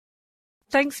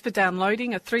Thanks for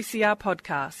downloading a 3CR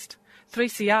podcast.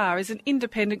 3CR is an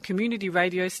independent community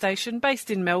radio station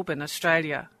based in Melbourne,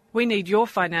 Australia. We need your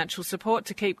financial support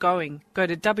to keep going. Go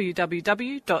to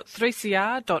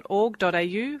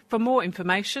www.3cr.org.au for more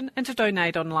information and to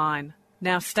donate online.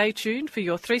 Now stay tuned for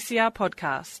your 3CR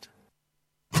podcast.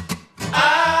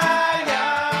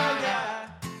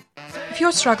 If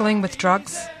you're struggling with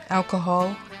drugs,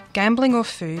 alcohol, gambling or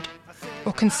food,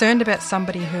 or concerned about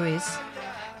somebody who is,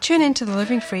 tune in to the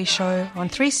Living Free Show on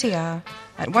 3CR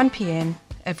at 1 p.m.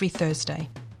 every Thursday.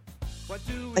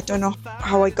 I don't know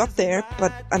how I got there,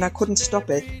 and I couldn't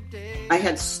stop it. I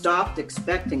had stopped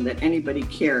expecting that anybody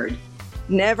cared.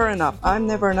 Never enough. I'm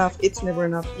never enough. It's never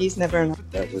enough. He's never enough.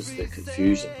 That was the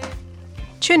confusion.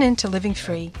 Tune in to Living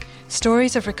Free,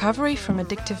 stories of recovery from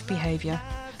addictive behaviour.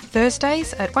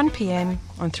 Thursdays at 1 p.m.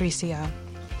 on 3CR.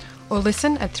 Or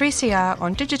listen at 3CR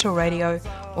on digital radio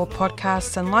or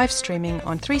podcasts and live streaming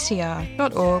on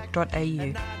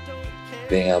 3cr.org.au.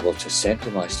 Being able to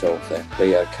centre myself and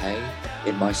be okay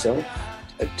in myself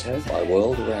and turn my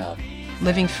world around.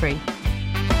 Living Free.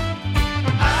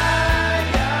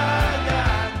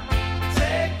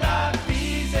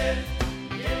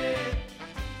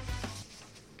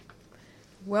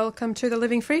 Welcome to the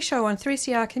Living Free Show on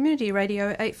 3CR Community Radio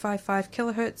 855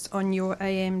 kHz on your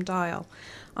AM dial.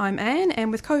 I'm Anne,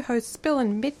 and with co-hosts Bill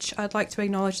and Mitch, I'd like to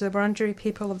acknowledge the Wurundjeri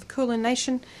people of the Kulin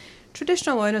Nation,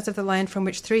 traditional owners of the land from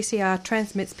which 3CR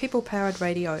transmits people-powered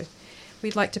radio.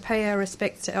 We'd like to pay our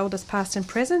respects to elders past and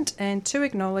present, and to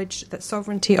acknowledge that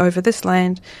sovereignty over this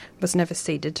land was never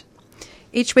ceded.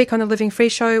 Each week on the Living Free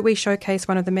Show, we showcase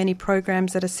one of the many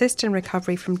programs that assist in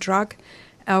recovery from drug,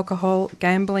 alcohol,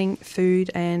 gambling,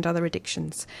 food and other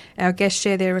addictions. Our guests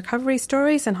share their recovery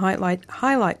stories and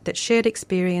highlight that shared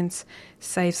experience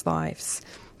saves lives.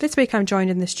 This week I'm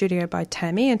joined in the studio by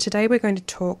Tami, and today we're going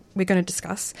to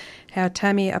discuss how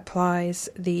Tami applies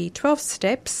the 12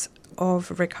 steps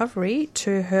of recovery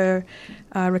to her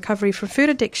recovery from food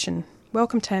addiction.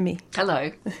 Welcome, Tami.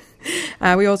 Hello.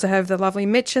 We also have the lovely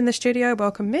Mitch in the studio.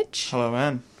 Welcome, Mitch. Hello,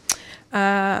 Anne.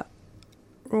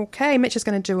 Okay, Mitch is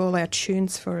going to do all our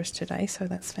tunes for us today, so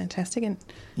that's fantastic. And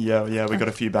Yeah, we got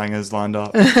a few bangers lined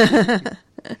up.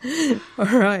 all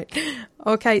right.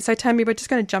 Okay, so Tami, we're just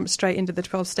going to jump straight into the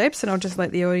 12 steps, and I'll just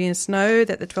let the audience know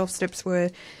that the 12 steps were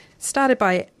started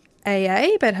by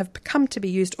AA, but have come to be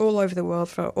used all over the world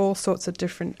for all sorts of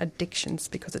different addictions,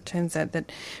 because it turns out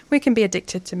that we can be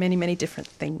addicted to many, many different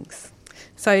things.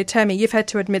 So, Tami, you've had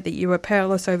to admit that you were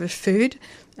powerless over food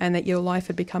and that your life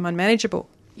had become unmanageable.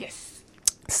 Yes.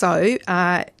 So,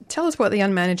 tell us what the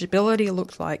unmanageability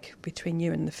looked like between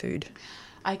you and the food.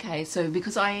 Okay, so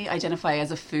because I identify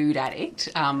as a food addict,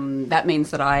 that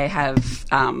means that I have,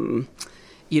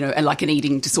 like an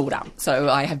eating disorder. So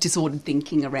I have disordered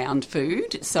thinking around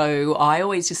food. So I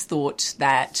always just thought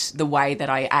that the way that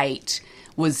I ate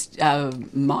was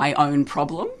my own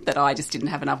problem, that I just didn't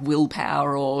have enough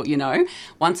willpower or,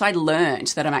 once I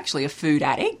learnt that I'm actually a food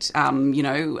addict, I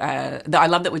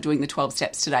love that we're doing the 12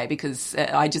 steps today, because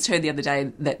I just heard the other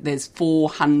day that there's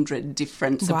 400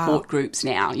 different support groups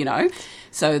now,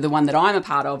 So the one that I'm a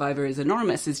part of over as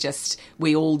Anonymous is just,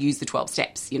 we all use the 12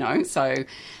 steps, So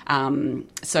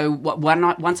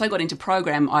once I got into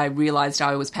program, I realised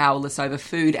I was powerless over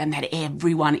food, and that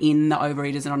everyone in the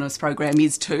Overeaters Anonymous program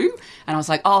is too. And I was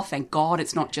like, oh, thank God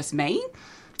it's not just me.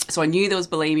 So I knew there was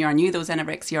bulimia, I knew there was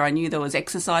anorexia, I knew there was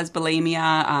exercise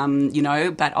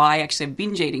bulimia, but I actually have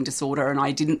binge eating disorder, and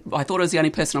I thought I was the only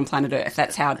person on planet Earth.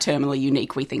 That's how terminally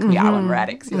unique we think we are when we're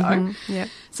addicts, Yep.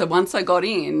 So once I got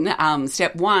in,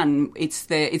 step one, it's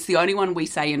the only one we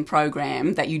say in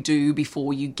program that you do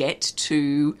before you get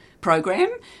to program,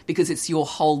 because it's your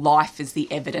whole life is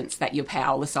the evidence that you're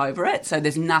powerless over it. So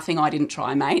there's nothing I didn't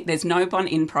try, mate. There's no one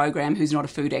in program who's not a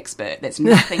food expert. There's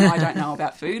nothing I don't know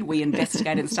about food. We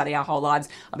investigate and study our whole lives.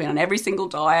 I've been on every single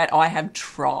diet. I have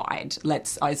tried.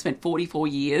 I spent 44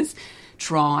 years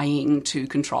trying to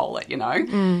control it,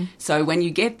 So when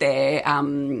you get there,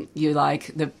 you're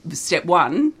like, the step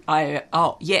one, I'm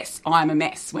a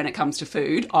mess when it comes to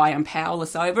food. I am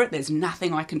powerless over it. There's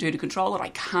nothing I can do to control it. I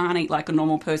can't eat like a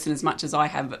normal person as much as I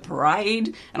have at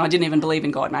parade. And I didn't even believe in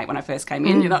God, mate, when I first came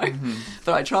in,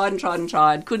 But I tried and tried and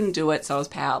tried, couldn't do it, so I was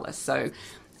powerless. So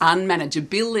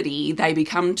unmanageability, they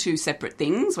become two separate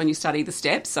things when you study the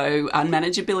steps. So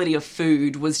unmanageability of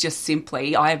food was just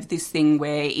simply, I have this thing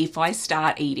where if I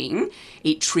start eating,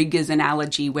 it triggers an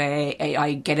allergy where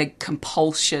I get a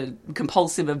compulsive,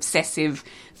 obsessive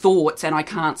thoughts and I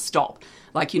can't stop.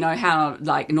 Like, you know how,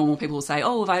 like, normal people will say,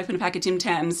 oh, if I open a pack of Tim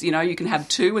Tams, you know, you can have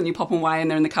 2 and you pop them away and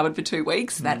they're in the cupboard for 2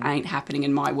 weeks. That ain't happening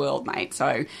in my world, mate.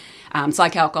 So it's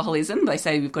like alcoholism. They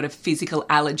say we've got a physical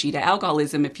allergy to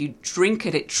alcoholism. If you drink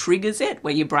it, it triggers it,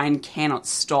 where your brain cannot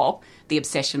stop the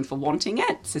obsession for wanting it.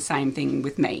 It's the same thing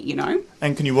with me, you know.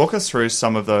 And can you walk us through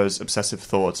some of those obsessive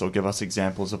thoughts, or give us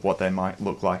examples of what they might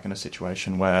look like in a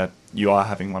situation where you are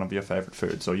having one of your favourite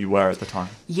foods, or you were at the time?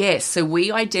 Yes, so we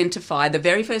identify, the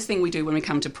very first thing we do when we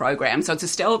come to program, so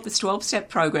this 12-step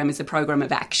program is a program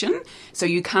of action. So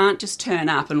you can't just turn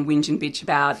up and whinge and bitch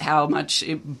about how much,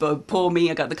 poor me,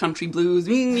 I got the country blues,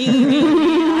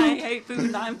 I hate food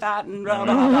and I'm fat and blah,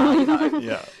 blah, blah, you know.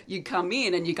 Yeah. You come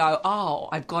in and you go, oh,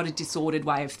 I've got a disordered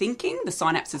way of thinking. The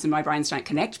synapses in my brains don't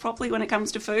connect properly when it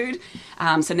comes to food.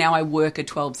 So now I work a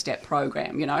 12-step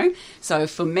program, you know. So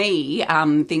for me,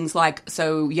 things like,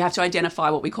 so you have to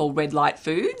identify what we call red light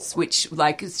foods, which,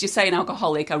 like, just say an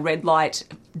alcoholic, a red light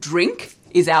drink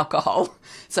is alcohol.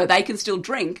 So they can still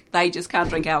drink, they just can't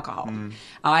drink alcohol.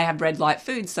 I have red light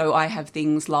foods, so I have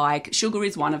things like sugar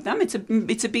is one of them. It's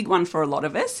a big one for a lot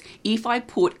of us. If I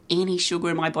put any sugar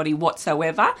in my body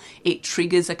whatsoever, it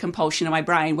triggers a compulsion in my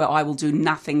brain where I will do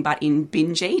nothing but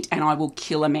binge eat, and I will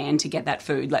kill a man to get that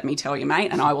food, let me tell you,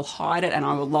 mate. And I will hide it, and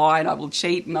I will lie, and I will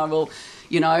cheat, and I will...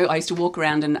 You know, I used to walk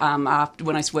around and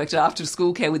when I worked at after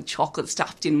school care with chocolate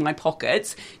stuffed in my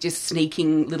pockets, just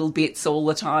sneaking little bits all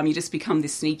the time. You just become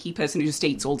this sneaky person who just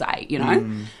eats all day, you know.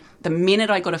 The minute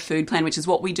I got a food plan, which is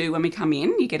what we do when we come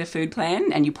in, you get a food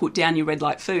plan and you put down your red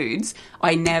light foods,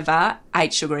 I never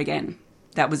ate sugar again.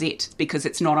 That was it, because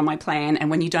it's not on my plan. And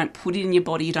when you don't put it in your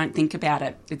body, you don't think about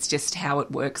it. It's just how it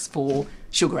works for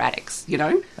sugar addicts, you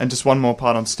know? And just one more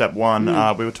part on step 1.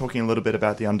 We were talking a little bit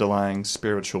about the underlying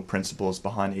spiritual principles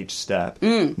behind each step.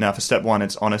 Now, for step 1,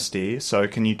 it's honesty. So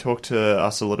can you talk to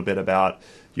us a little bit about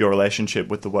your relationship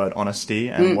with the word honesty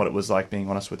and what it was like being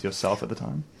honest with yourself at the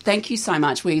time? Thank you so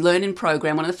much. We learn in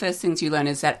program, one of the first things you learn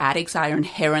is that addicts are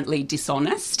inherently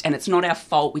dishonest, and it's not our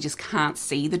fault. We just can't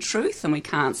see the truth and we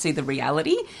can't see the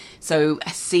reality. So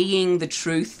seeing the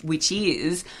truth, which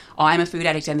is, I'm a food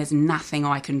addict and there's nothing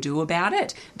I can do about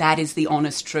it, that is the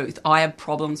honest truth. I have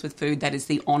problems with food, that is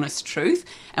the honest truth.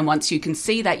 And once you can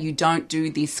see that, you don't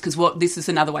do this, because this is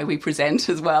another way we present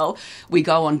as well. We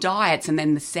go on diets, and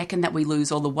then the second that we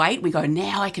lose all the weight, we go,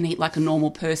 now I can eat like a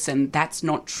normal person. That's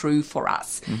not true for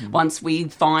us. Once we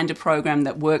find a program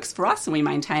that works for us and we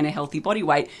maintain a healthy body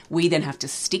weight, we then have to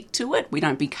stick to it. We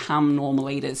don't become normal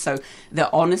eaters. So the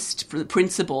honest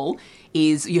principle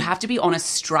is you have to be honest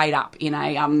straight up in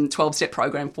a 12-step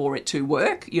program for it to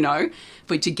work, you know,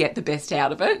 to get the best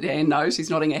out of it. And no, she's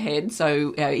nodding her head.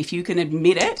 So if you can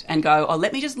admit it and go, oh,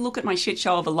 let me just look at my shit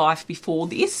show of a life before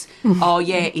this. Oh,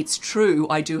 yeah, it's true.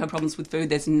 I do have problems with food.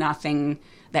 There's nothing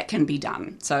that can be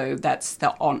done. So that's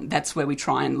where we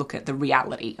try and look at the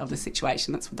reality of the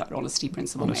situation. That's what that honesty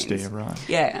principle means. Honesty, right.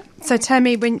 Yeah. So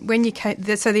Tami, when you came,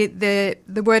 so the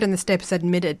word in the step is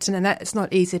admitted, and that it's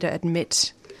not easy to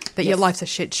admit that your life's a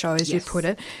shit show, as you put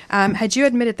it. Had you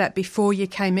admitted that before you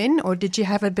came in, or did you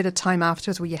have a bit of time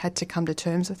afterwards where you had to come to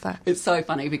terms with that? It's so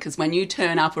funny, because when you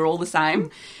turn up, we're all the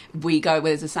same.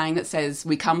 There's a saying that says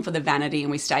we come for the vanity and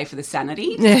we stay for the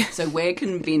sanity. Yeah. So we're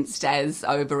convinced as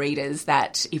overeaters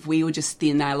that if we were just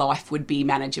thin, our life would be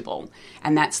manageable.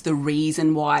 And that's the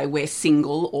reason why we're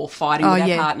single or fighting with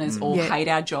our partners or hate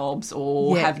our jobs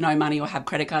or have no money or have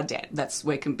credit card debt.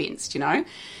 We're convinced, you know.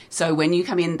 So when you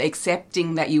come in,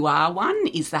 accepting that you are one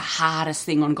is the hardest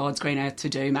thing on God's green earth to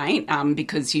do, mate,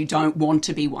 because you don't want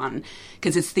to be one,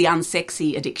 because it's the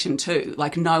unsexy addiction too.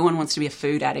 Like, no one wants to be a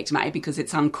food addict, mate, because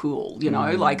it's uncool, you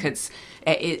know, like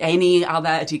any other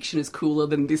addiction is cooler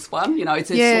than this one, you know.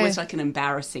 It's almost like an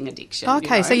embarrassing addiction.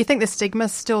 Okay, you know? So you think the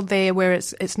stigma's still there where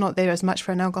it's not there as much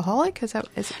for an alcoholic? Do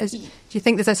you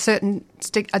think there's a certain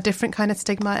a different kind of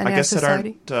stigma in our society?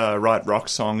 I guess I don't write rock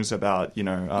songs about, you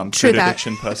know, True food that.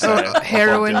 addiction per se.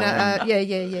 Heroin,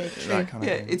 True.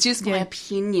 It's just my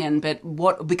opinion,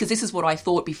 but because this is what I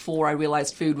thought before I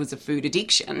realised food was a food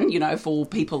addiction, you know, for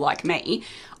people like me.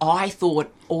 I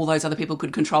thought all those other people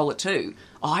could control it too.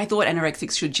 I thought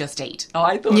anorexics should just eat.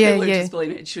 I thought people who just believe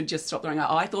it should just stop throwing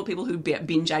up. I thought people who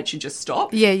binge ate should just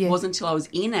stop. It wasn't until I was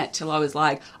in it, till I was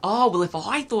like, oh, well, if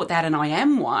I thought that and I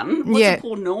am one, what's a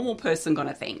poor normal person going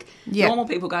to think? Normal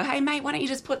people go, hey, mate, why don't you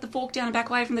just put the fork down and back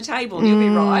away from the table and you'll be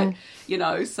right, you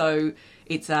know, so...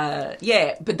 It's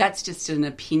but that's just an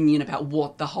opinion about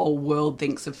what the whole world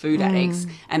thinks of food addicts.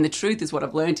 And the truth is, what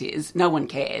I've learnt is no one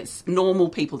cares. Normal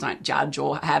people don't judge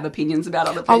or have opinions about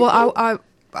other people. Oh, well,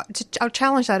 I'll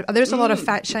challenge that. There's a lot of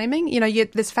fat shaming. You know,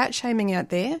 there's fat shaming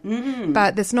out there,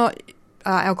 but there's not...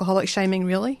 alcoholic shaming,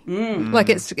 really. Like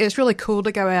it's really cool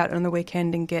to go out on the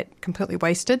weekend and get completely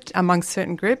wasted amongst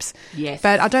certain groups. Yes.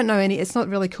 But I don't know it's not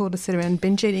really cool to sit around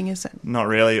binge eating, is it? Not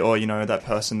really. Or, that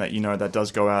person that that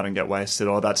does go out and get wasted,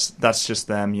 or that's just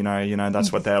them,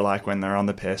 that's what they're like when they're on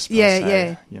the piss.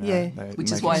 Yeah.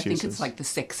 Which is why I think it's like the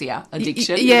sexier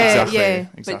addiction. Exactly.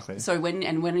 But, so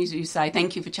when you say,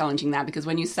 thank you for challenging that, because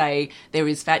when you say there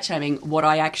is fat shaming, what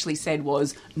I actually said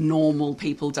was normal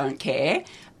people don't care.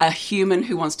 A human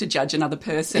who wants to judge another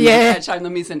person and fat shame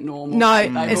them isn't normal. No,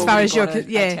 They've as far as you're... a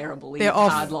terribly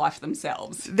hard life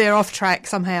themselves. They're off track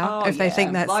somehow if they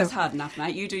think that's... Life's hard enough,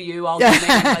 mate. You do you, I'll do me,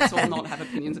 and let's all not have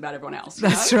opinions about everyone else.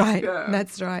 That's right. Yeah.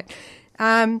 That's right.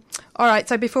 All right,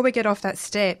 so before we get off that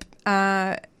step,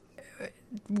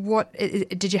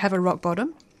 did you have a rock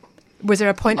bottom? Was there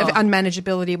a point of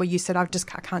unmanageability where you said, I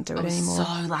can't do it anymore? I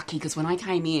was so lucky because when I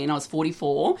came in, I was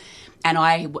 44 and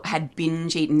I had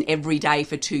binge eaten every day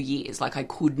for 2 years. Like I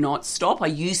could not stop. I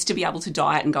used to be able to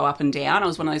diet and go up and down. I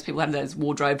was one of those people who had those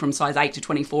wardrobe from size 8 to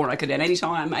 24 and I could at any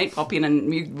time, mate, pop in and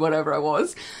mute whatever I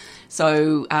was.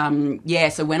 So,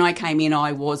 so when I came in,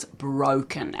 I was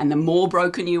broken. And the more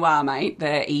broken you are, mate,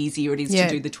 the easier it is to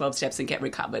do the 12 steps and get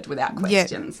recovered without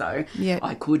question. So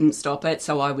I couldn't stop it.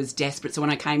 So I was desperate. So when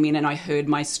I came in and I heard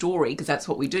my story, because that's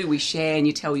what we do, we share and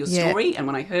you tell your story. And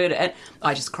when I heard it,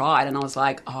 I just cried and I was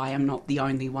like, I am not the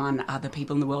only one. Other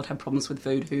people in the world have problems with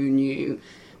food. Who knew?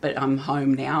 But I'm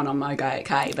home now and I'm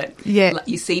okay. But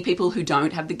you see people who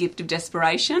don't have the gift of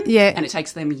desperation and it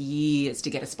takes them years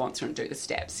to get a sponsor and do the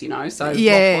steps, So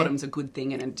rock bottom's a good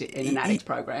thing in an addict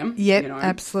program. Yeah,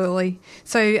 absolutely.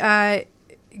 So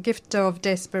gift of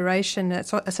desperation,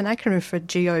 it's an acronym for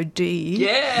GOD.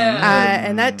 Yeah.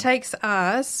 And that takes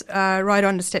us right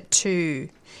on to step 2.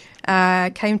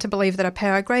 Came to believe that a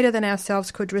power greater than ourselves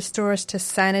could restore us to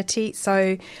sanity.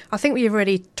 So I think we've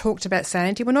already talked about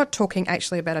sanity. We're not talking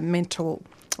actually about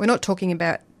we're not talking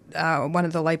about one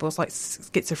of the labels like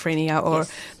schizophrenia or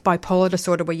bipolar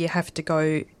disorder where you have to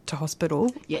go to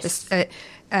hospital. Yes.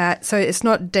 So it's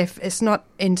not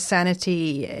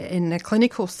insanity in a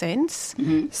clinical sense.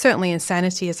 Mm-hmm. Certainly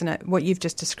insanity, isn't it? What you've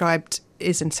just described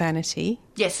is insanity.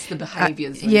 Yes, the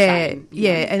behaviours. And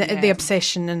the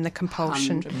obsession and the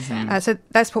compulsion. So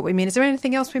that's what we mean. Is there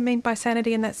anything else we mean by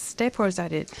sanity in that step, or is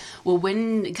that it? Well,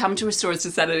 when it comes to restore us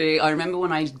to sanity, I remember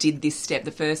when I did this step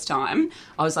the first time,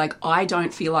 I was like, I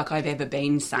don't feel like I've ever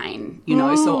been sane,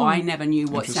 so I never knew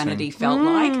what sanity felt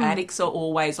like. Addicts are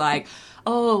always like,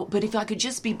 oh, but if I could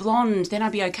just be blonde, then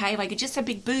I'd be okay. If I could just have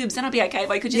big boobs, then I'd be okay.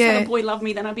 If I could just have a boy love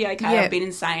me, then I'd be okay. I've been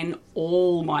insane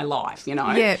all my life,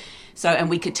 Yeah. So, and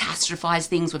we catastrophize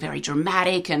things. We're very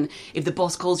dramatic. And if the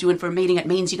boss calls you in for a meeting, it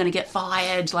means you're going to get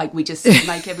fired. Like, we just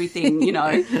make everything,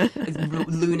 insane,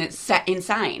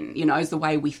 is the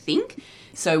way we think.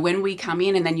 So when we come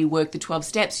in and then you work the 12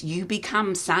 steps, you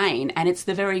become sane. And it's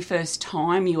the very first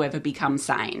time you ever become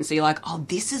sane. So you're like, oh,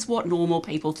 this is what normal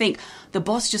people think. The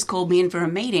boss just called me in for a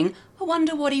meeting. I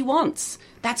wonder what he wants.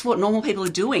 That's what normal people are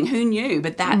doing. Who knew?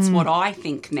 But that's what I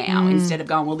think now, instead of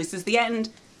going, well, this is the end.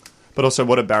 But also,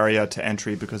 what a barrier to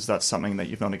entry, because that's something that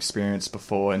you've not experienced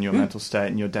before in your mental state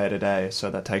in your day-to-day. So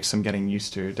that takes some getting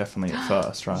used to, definitely at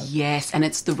first, right? Yes, and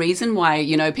it's the reason why,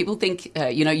 people think,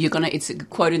 it's a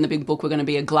quote in the big book, we're going to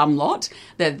be a glum lot,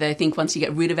 that they think once you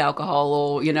get rid of alcohol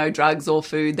or, drugs or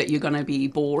food that you're going to be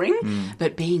boring.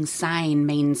 But being sane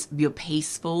means you're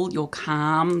peaceful, you're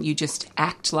calm, you just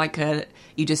act like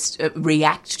you just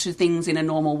react to things in a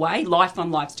normal way. Life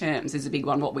on life's terms is a big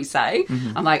one, what we say.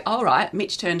 I'm like, all right,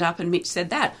 Mitch turned up and Mitch said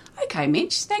that. Okay,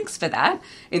 Mitch, thanks for that.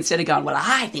 Instead of going, well,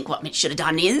 I think what Mitch should have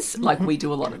done is, like we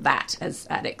do a lot of that as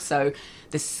addicts. So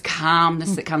this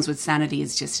calmness that comes with sanity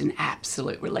is just an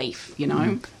absolute relief,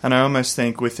 And I almost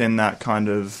think within that kind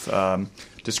of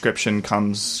description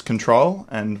comes control,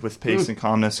 and with peace and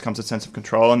calmness comes a sense of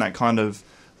control, and that kind of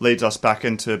leads us back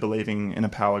into believing in a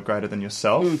power greater than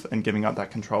yourself and giving up that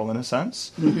control in a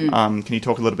sense. Can you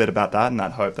talk a little bit about that and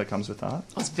that hope that comes with that? I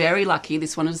was very lucky.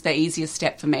 This one was the easiest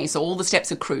step for me. So all the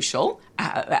steps are crucial,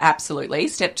 absolutely.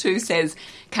 Step 2 says,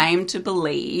 came to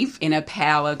believe in a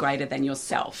power greater than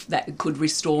yourself that could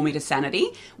restore me to sanity.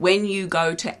 When you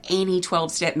go to any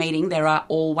 12-step meeting, there are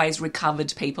always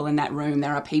recovered people in that room.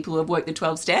 There are people who have worked the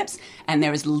 12 steps, and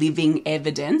there is living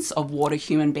evidence of what a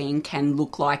human being can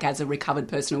look like as a recovered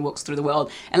person who walks through the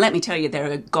world. And let me tell you, they're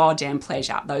a goddamn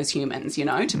pleasure, those humans,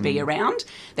 to be around.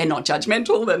 They're not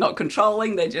judgmental, they're not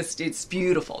controlling, it's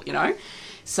beautiful,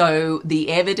 So the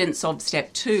evidence of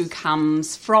step 2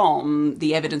 comes from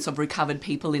the evidence of recovered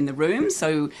people in the room.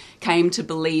 So came to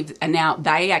believe, and now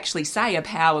they actually say a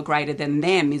power greater than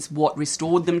them is what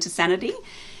restored them to sanity.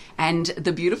 And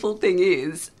the beautiful thing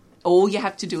is, all you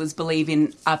have to do is believe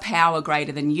in a power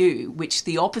greater than you, which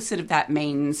the opposite of that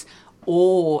means,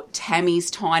 or Tammy's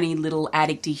tiny little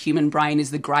addicty human brain is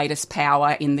the greatest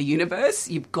power in the universe.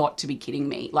 You've got to be kidding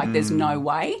me. Like, there's no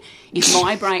way.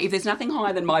 If there's nothing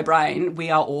higher than my brain,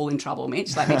 we are all in trouble,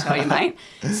 Mitch, let me tell you, mate.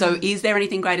 So is there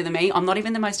anything greater than me? I'm not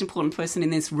even the most important person in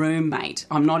this room, mate.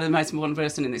 I'm not the most important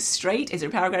person in this street. Is there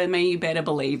a power greater than me? You better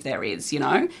believe there is, you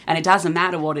know? And it doesn't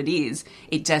matter what it is.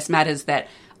 It just matters that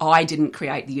I didn't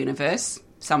create the universe.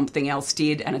 Something else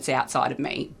did, and it's outside of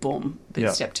me. Boom.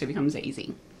 But step 2 becomes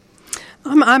easy.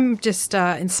 I'm just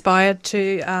inspired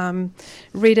to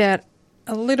read out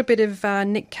a little bit of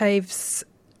Nick Cave's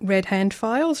Red Hand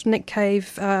Files. Nick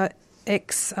Cave, Nick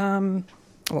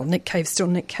Cave's still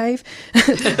Nick Cave,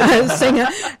 singer,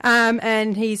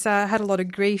 and he's had a lot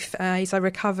of grief. He's a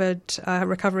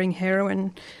recovering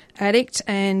heroin addict,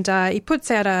 and he puts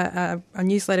out a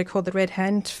newsletter called the Red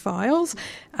Hand Files,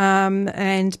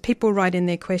 and people write in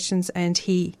their questions, and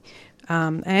he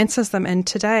answers them. And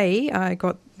today I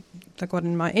got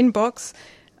in my inbox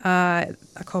the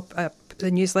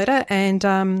newsletter,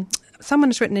 and someone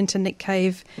has written into Nick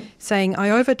Cave saying, I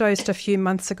overdosed a few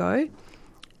months ago.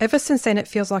 Ever since then, it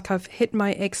feels like I've hit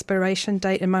my expiration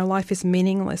date and my life is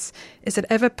meaningless. Is it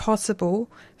ever possible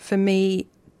for me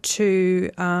to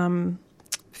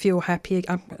feel happy?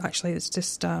 Actually, it's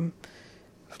just I've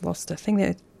lost a thing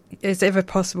there. Is it ever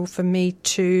possible for me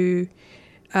to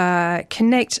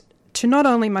connect to not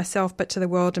only myself but to the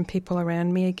world and people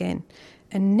around me again?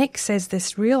 And Nick says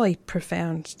this really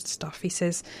profound stuff. He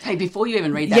says... Hey, before you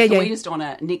even read that, can we just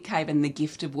honour Nick Cave and the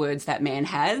gift of words that man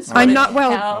has? I know,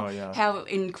 how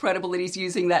incredible it is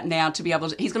using that now to be able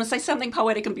to... He's going to say something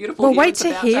poetic and beautiful. Well, wait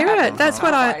to hear it. That's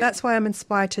why I'm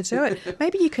inspired to do it.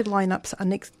 Maybe you could line up a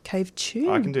Nick Cave tune.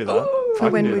 I can do that. For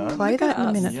when we play that in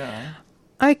a minute. Yeah.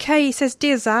 Okay, he says,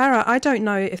 Dear Zara, I don't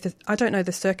know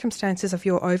the circumstances of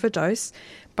your overdose,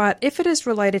 but if it is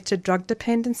related to drug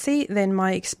dependency, then in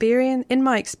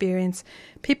my experience,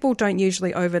 people don't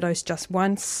usually overdose just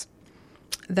once.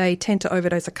 They tend to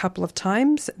overdose a couple of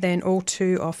times, then all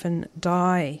too often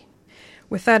die.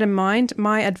 With that in mind,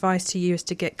 my advice to you is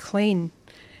to get clean.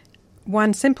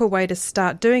 One simple way to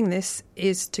start doing this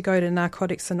is to go to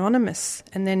Narcotics Anonymous.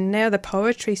 And then now the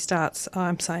poetry starts,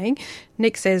 I'm saying.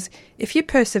 Nick says, if you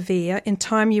persevere, in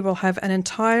time you will have an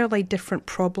entirely different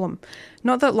problem.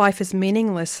 Not that life is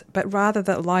meaningless, but rather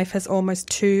that life has almost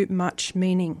too much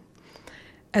meaning.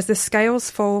 As the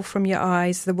scales fall from your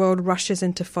eyes, the world rushes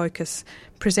into focus,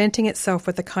 presenting itself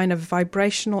with a kind of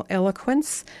vibrational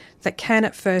eloquence that can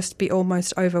at first be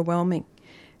almost overwhelming.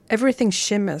 Everything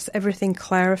shimmers, everything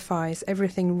clarifies,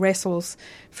 everything wrestles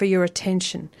for your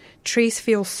attention. Trees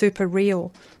feel super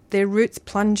real, their roots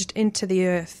plunged into the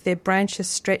earth, their branches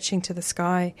stretching to the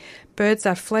sky. Birds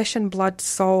are flesh and blood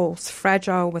souls,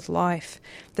 fragile with life.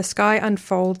 The sky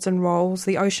unfolds and rolls,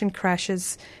 the ocean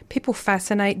crashes. People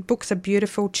fascinate, books are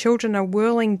beautiful, children are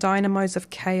whirling dynamos of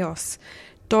chaos.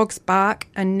 Dogs bark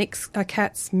and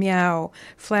cats meow,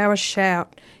 flowers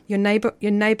shout, your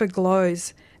neighbour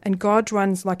glows, and God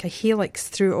runs like a helix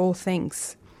through all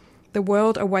things. The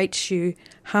world awaits you,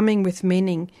 humming with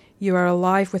meaning. You are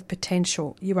alive with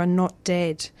potential. You are not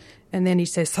dead. And then he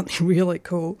says something really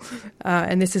cool.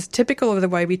 And this is typical of the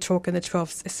way we talk in the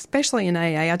 12s, especially in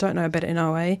AA. I don't know about it in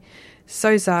OA.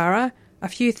 So, Zara, a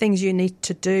few things you need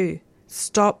to do.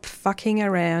 Stop fucking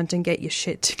around and get your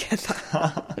shit together.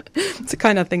 It's the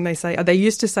kind of thing they say. They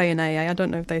used to say in AA. I don't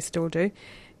know if they still do.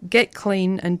 Get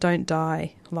clean and don't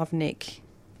die. Love, Nick.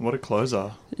 What a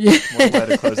closer. Yeah. What a way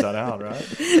to close that out, right?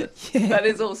 Yeah. That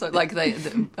is also,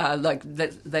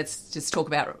 let's just talk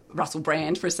about Russell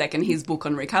Brand for a second, his book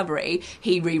on recovery.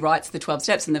 He rewrites the 12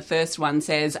 steps, and the first one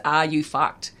says, are you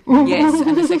fucked? Yes.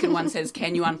 And the second one says,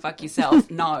 can you unfuck yourself?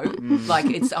 No.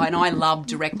 And I love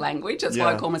direct language. That's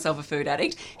why I call myself a food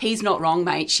addict. He's not wrong,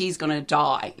 mate. She's going to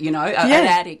die. You know, an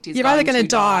addict is You're either going to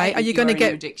die or you're going to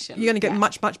get addiction. You're going to get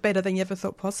much, much better than you ever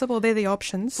thought possible. They're the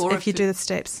options if you do the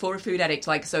steps. For a food addict,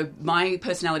 so my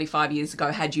personality 5 years ago,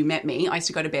 had you met me, I used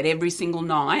to go to bed every single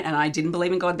night, and I didn't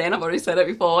believe in God then, I've already said it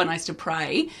before, and I used to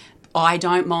pray, I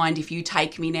don't mind if you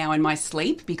take me now in my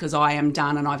sleep because I am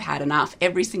done and I've had enough.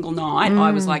 Every single night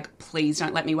I was like, please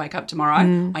don't let me wake up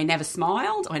tomorrow. I never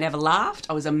smiled. I never laughed.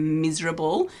 I was a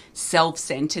miserable,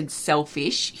 self-centred,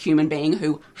 selfish human being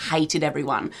who hated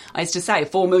everyone. I used to say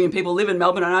 4 million people live in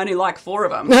Melbourne and I only like 4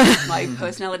 of them. My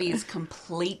personality is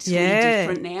completely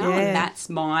different now, and that's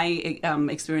my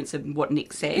experience of what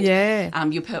Nick said.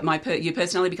 Your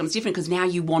personality becomes different because now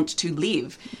you want to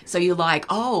live. So you're like,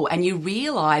 and you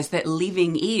realise that that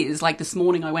living is. Like this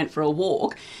morning I went for a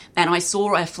walk and I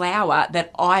saw a flower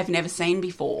that I've never seen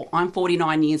before. I'm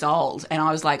 49 years old and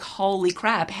I was like, holy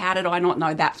crap, how did I not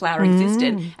know that flower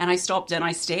existed? And I stopped and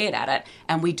I stared at it.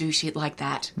 And we do shit like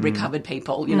that, recovered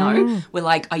people, you know. We're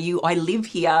like, I live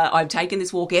here, I've taken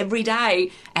this walk every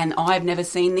day and I've never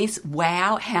seen this.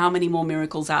 Wow, how many more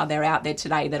miracles are there out there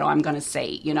today that I'm going to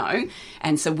see, you know?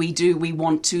 And so we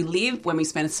want to live when we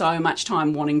spend so much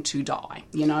time wanting to die,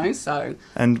 you know, so.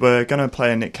 And we're going to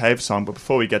play a Nick Cave song, but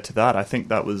before we get to that, I think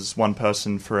that was one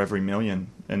person for every million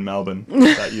in Melbourne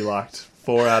that you liked.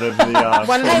 4 out of the 1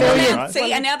 million, right?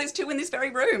 See, and now there's 2 in this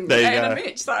very room. There you go. And a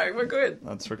Mitch, so we're good.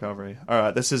 That's recovery. All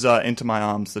right, this is Into My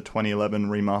Arms, the 2011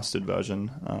 remastered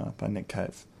version by Nick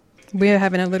Cave. We're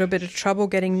having a little bit of trouble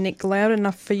getting Nick loud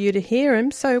enough for you to hear him,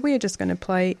 so we're just going to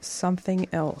play something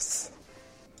else.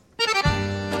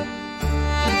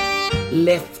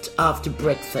 Left after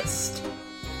breakfast.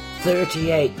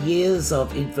 38 years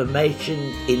of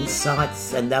information,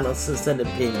 insights, analysis and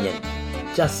opinion.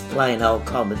 Just plain old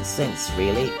common sense,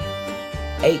 really.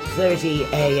 8:30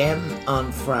 a.m.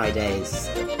 on Fridays.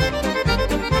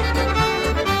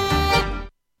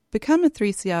 Become a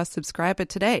 3CR subscriber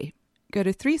today. Go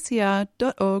to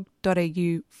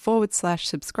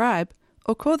 3cr.org.au/subscribe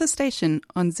or call the station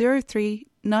on 03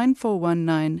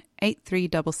 9419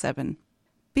 8377.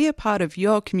 Be a part of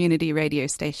your community radio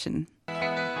station.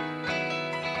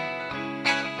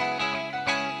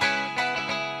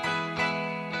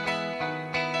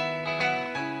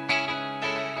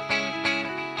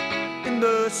 In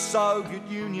the Soviet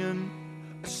Union,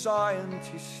 a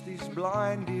scientist is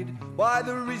blinded by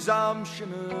the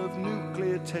resumption of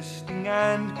nuclear testing,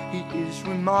 and he is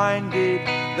reminded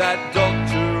that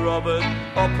Dr. Robert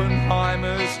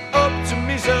Oppenheimer's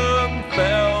optimism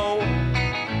fell at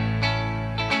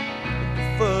the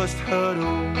first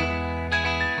hurdle.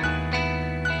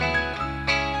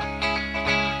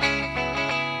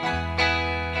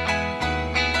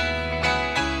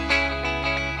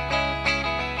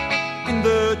 In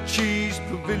the cheese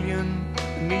pavilion,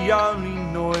 and the only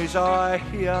noise I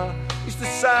hear is the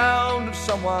sound of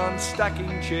someone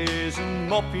stacking chairs and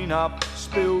mopping up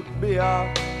spilled beer,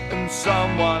 and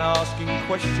someone asking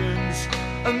questions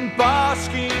and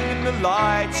basking in the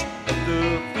light of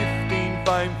the 15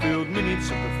 fame-filled minutes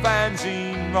of the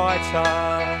fanzine writer.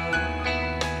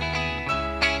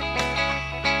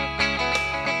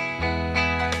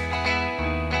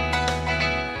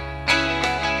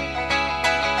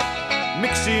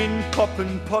 Mixing pop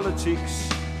and politics,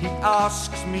 he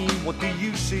asks me what the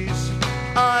use is.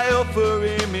 I offer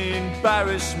him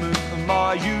embarrassment and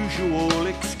my usual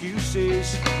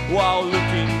excuses, while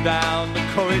looking down the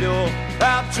corridor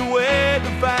out to where the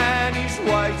van is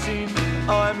waiting.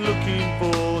 I'm looking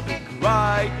for the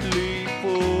great leap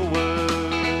forward.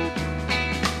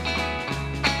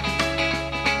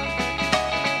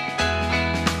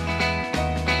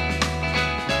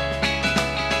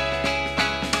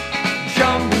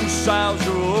 Jumble sales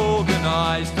are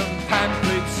organised and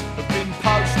pamphlets have been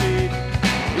posted.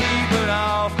 Even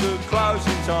after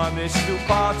closing time there's still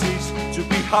parties to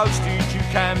be hosted. You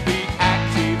can be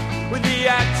active when the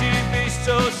activists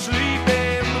are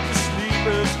sleeping with the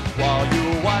sleepers, while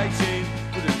you're waiting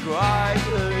for the great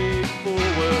leap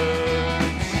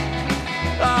forwards.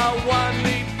 One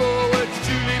leap forwards,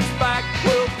 2 leaps back.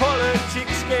 Will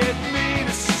politics get me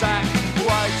to sack?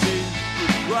 Waiting for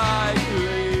the great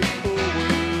leap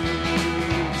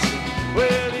forwards.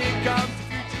 Well, here comes the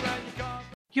future and you can't.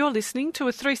 You're listening to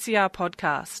a 3CR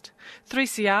podcast.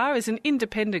 3CR is an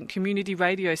independent community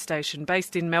radio station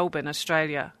based in Melbourne,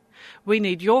 Australia. We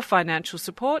need your financial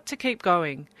support to keep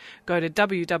going. Go to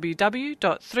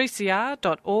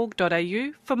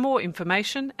www.3cr.org.au for more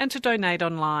information and to donate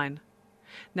online.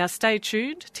 Now stay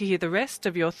tuned to hear the rest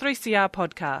of your 3CR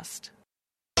podcast.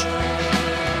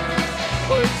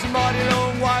 Well, it's a mighty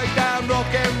long way down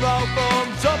rock and roll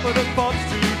from top of the pops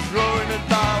to drawing it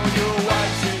down when you're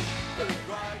waiting for the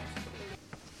great.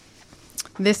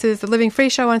 This is the Living Free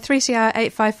Show on 3CR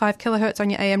 855 kilohertz on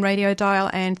your AM radio dial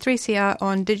and 3CR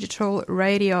on digital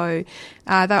radio.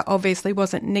 That obviously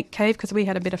wasn't Nick Cave because we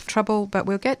had a bit of trouble, but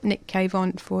we'll get Nick Cave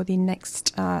on for the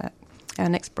next our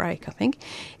next break, I think.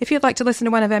 If you'd like to listen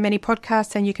to one of our many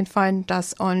podcasts, then you can find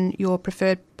us on your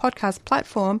preferred podcast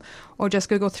platform or just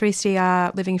Google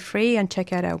 3CR Living Free and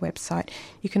check out our website.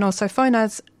 You can also phone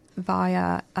us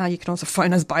via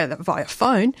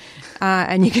phone,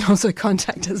 and you can also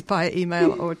contact us by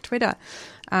email or Twitter.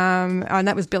 And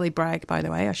that was Billy Bragg, by the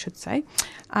way, I should say.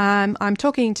 I'm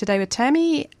talking today with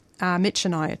Tami Mitch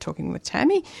and I are talking with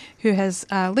Tami, who has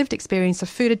lived experience of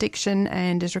food addiction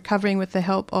and is recovering with the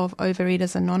help of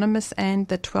Overeaters Anonymous and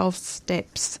the 12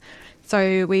 Steps.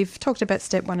 So we've talked about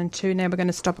step 1 and 2. Now we're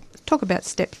going to talk about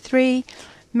step 3.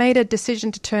 Made a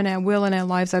decision to turn our will and our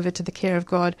lives over to the care of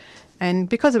God. And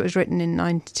because it was written in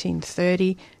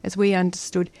 1930, as we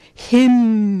understood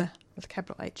him with a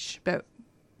capital H, but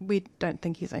we don't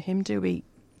think he's a him, do we,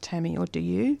 Tami, or do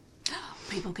you?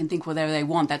 People can think whatever they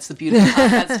want. That's the beautiful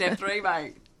part. That's step 3,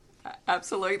 mate.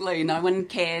 Absolutely. No one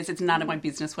cares. It's none of my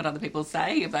business what other people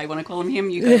say. If they want to call him him,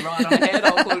 you go right on ahead.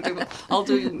 I'll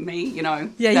do me, you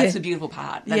know. That's the beautiful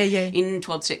part. In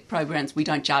 12-step programs, we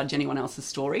don't judge anyone else's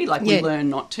story. Like, we learn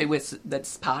not to.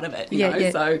 That's part of it, you know.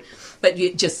 So, but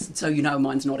just so you know,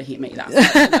 mine's not a him either.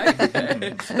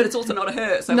 But it's also not a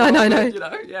her. So no. You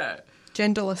know,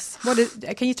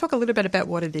 genderless. Can you talk a little bit about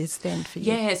what it is then for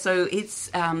you? Yeah, so it's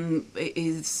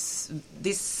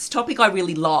this topic I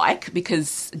really like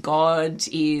because God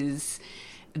is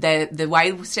the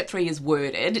way step 3 is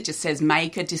worded. It just says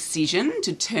make a decision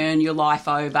to turn your life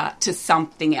over to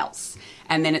something else.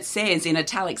 And then it says in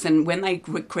italics, and when they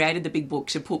created the big book,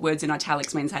 to put words in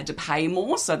italics means they had to pay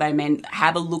more. So they meant,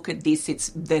 have a look at this.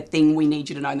 It's the thing we need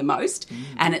you to know the most. Mm.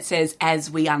 And it says,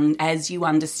 as you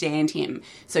understand him.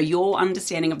 So your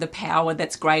understanding of the power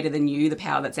that's greater than you, the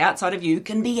power that's outside of you,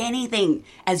 can be anything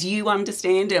as you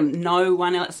understand him. None of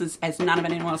anyone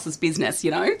else's business,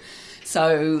 you know.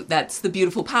 So that's the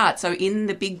beautiful part. So in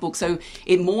the big book,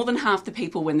 more than half the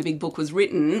people when the big book was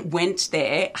written went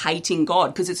there hating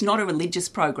God because it's not a religious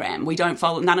program.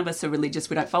 None of us are religious.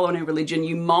 We don't follow any religion.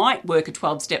 You might work a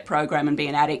 12-step program and be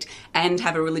an addict and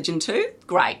have a religion too.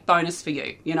 Great. Bonus for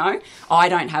you, you know. I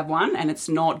don't have one, and it's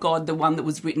not God, the one that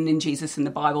was written in Jesus in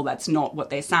the Bible. That's not what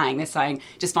they're saying. They're saying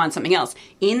just find something else.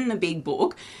 In the big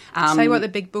book... say what the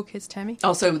big book is, Tami.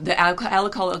 Oh, so the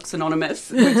Alcoholics Anonymous,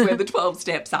 which where the 12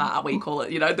 steps are, we call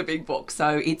it, you know, the big book.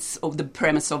 So it's the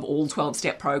premise of all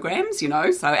 12-step programs, you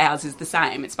know. So ours is the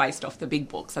same. It's based off the big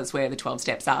book. So that's where the 12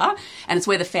 steps are. And it's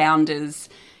where the founders,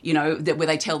 you know, where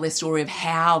they tell their story of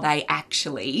how they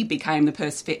actually became the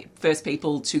first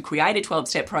people to create a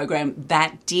 12-step program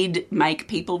that did make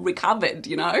people recovered,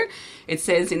 you know. It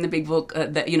says in the big book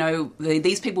that, you know,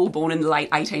 these people were born in the late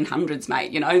 1800s,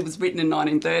 mate. You know, it was written in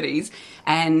 1930s,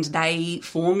 and they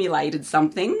formulated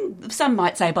something, some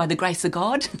might say by the grace of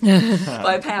God,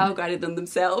 by power greater than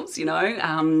themselves, you know,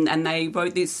 and they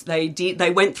wrote this,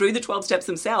 they went through the 12 steps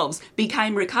themselves,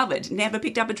 became recovered, never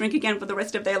picked up a drink again for the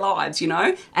rest of their lives, you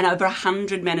know, and over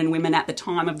 100 men and women at the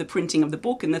time of the printing of the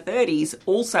book in the 30s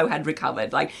also had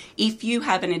recovered. Like, if you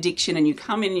have an addiction and you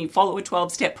come in and you follow a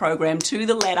 12-step program to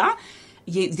the letter,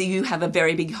 you have a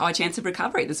very big high chance of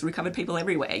recovery. There's recovered people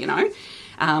everywhere, you know.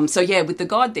 With the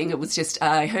God thing, it was just,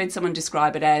 I heard someone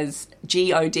describe it as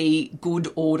GOD,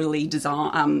 good orderly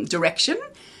direction.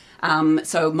 I've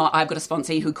got a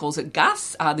sponsee who calls it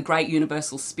GUS, the Great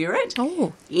Universal Spirit.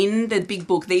 Oh. In the big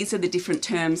book, these are the different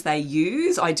terms they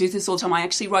use. I do this all the time. I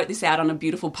actually wrote this out on a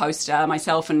beautiful poster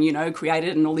myself and, you know, created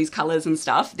it in all these colours and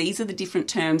stuff. These are the different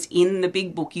terms in the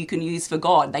big book you can use for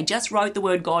God. They just wrote the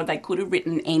word God. They could have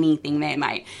written anything there,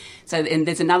 mate. So, and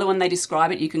there's another one they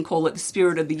describe it. You can call it the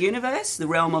spirit of the universe, the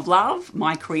realm of love,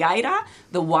 my creator,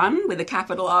 the one with a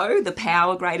capital O, the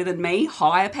power greater than me,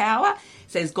 higher power.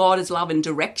 It says God is love and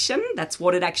direction. That's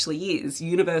what it actually is.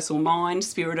 Universal mind,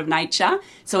 spirit of nature.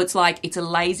 So it's like, it's a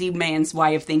lazy man's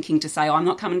way of thinking to say, I'm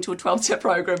not coming to a 12-step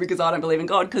program because I don't believe in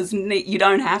God, because you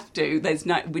don't have to.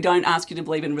 We don't ask you to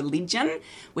believe in religion.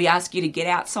 We ask you to get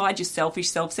outside your selfish,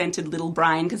 self-centered little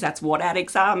brain, because that's what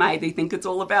addicts are, mate. They think it's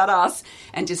all about us,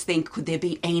 and just think, could there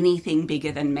be anything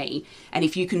bigger than me? And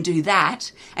if you can do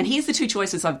that, and here's the two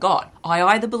choices I've got. I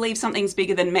either believe something's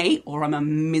bigger than me, or I'm a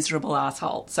miserable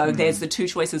asshole. So there's the two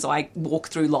choices I walk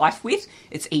through life with.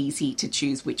 It's easy to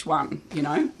choose which one, you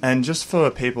know? And just for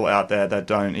people out there that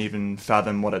don't even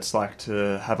fathom what it's like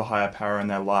to have a higher power in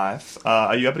their life,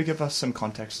 are you able to give us some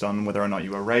context on whether or not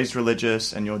you were raised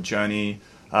religious and your journey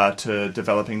to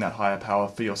developing that higher power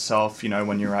for yourself? You know,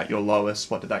 when you're at your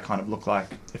lowest, what did that kind of look like,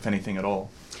 if anything at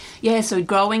all? Yeah, so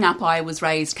growing up, I was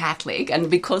raised Catholic, and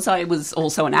because I was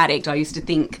also an addict, I used to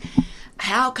think,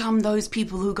 how come those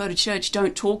people who go to church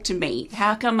don't talk to me?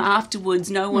 How come afterwards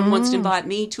no one wants to invite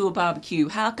me to a barbecue?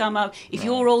 How come if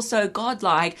you're also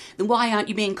godlike, then why aren't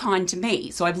you being kind to me?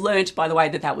 So I've learnt, by the way,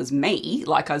 that was me.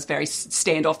 Like, I was very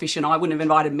standoffish and I wouldn't have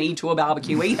invited me to a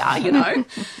barbecue either, you know.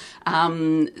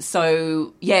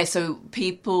 So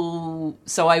people,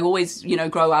 so I always,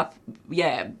 grow up,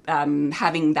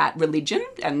 having that religion,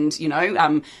 and,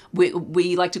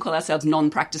 we like to call ourselves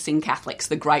non-practicing Catholics,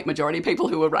 the great majority of people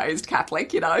who were raised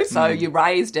Catholic, so you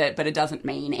raised it, but it doesn't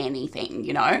mean anything,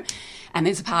 And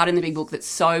there's a part in the big book that's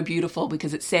so beautiful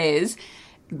because it says,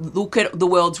 look at the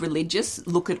world's religious,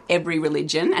 look at every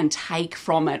religion and take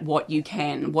from it what you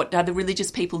can. What are the religious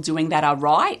people doing that are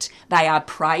right? They are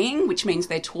praying, which means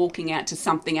they're talking out to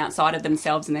something outside of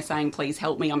themselves and they're saying, please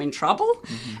help me, I'm in trouble.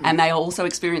 Mm-hmm. And they are also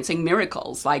experiencing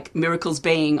miracles, like miracles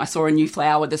being, I saw a new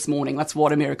flower this morning. That's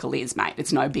what a miracle is, mate.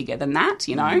 It's no bigger than that,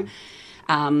 Mm-hmm.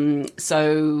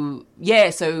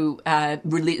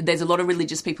 There's a lot of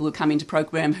religious people who come into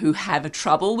program who have a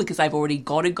trouble because they've already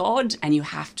got a God, and you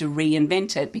have to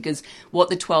reinvent it, because what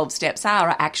the 12 steps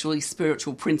are actually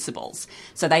spiritual principles.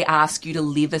 So they ask you to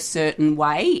live a certain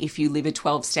way if you live a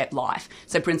 12-step life.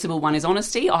 So principle 1 is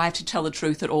honesty. I have to tell the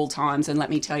truth at all times, and let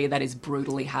me tell you, that is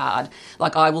brutally hard.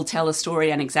 Like, I will tell a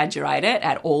story and exaggerate it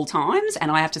at all times, and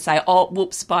I have to say, oh,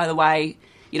 whoops, by the way,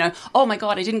 oh my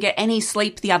God, I didn't get any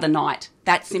sleep the other night.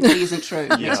 That simply isn't true,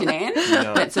 Anne.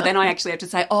 But so then I actually have to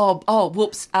say,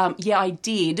 whoops, I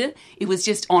did. It was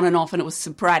just on and off, and it was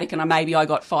sporadic, and maybe I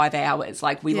got 5 hours.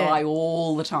 Like, we lie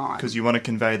all the time. Because you want to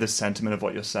convey the sentiment of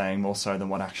what you're saying more so than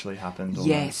what actually happened. Almost.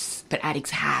 Yes, but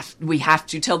addicts we have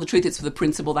to tell the truth. It's for the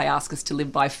principle they ask us to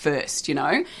live by first,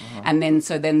 Uh-huh. And then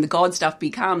the God stuff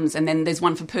becomes, and then there's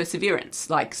one for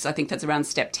perseverance. Like, so I think that's around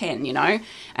step 10, and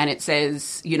it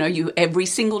says, you every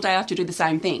single day I have to do the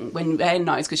same thing. When Anne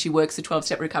knows, because she works the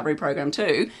 12-step recovery program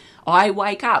too, I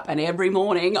wake up and every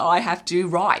morning I have to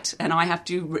write, and I have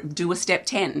to do a step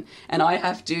 10, and I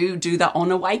have to do the on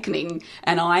awakening,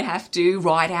 and I have to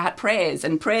write out prayers.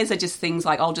 And prayers are just things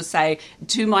like, I'll just say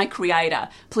to my Creator,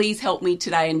 please help me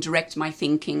today and direct my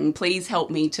thinking. Please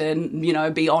help me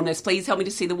to, be honest. Please help me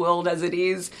to see the world as it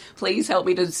is. Please help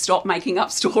me to stop making up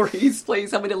stories.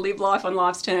 Please help me to live life on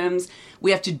life's terms.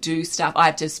 We have to do stuff. I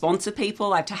have to sponsor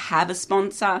people. I have to have a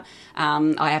sponsor.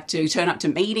 I have to turn up to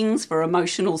meetings for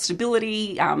emotional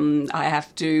stability. I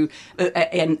have to,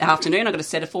 in the afternoon, I've got to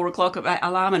set a 4 o'clock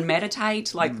alarm and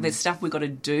meditate. Like, there's stuff we've got to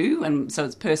do, and so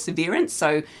it's perseverance.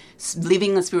 So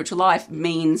living a spiritual life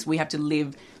means we have to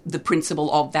live the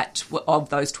principle of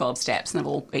those 12 steps, and they've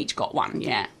all each got one,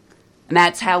 And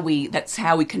that's how we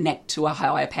connect to a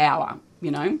higher power.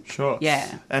 Sure.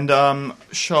 Yeah. And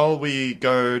shall we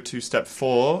go to step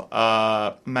 4,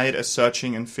 made a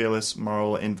searching and fearless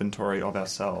moral inventory of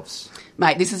ourselves?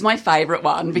 Mate, this is my favourite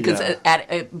one, because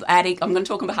addict, I'm going to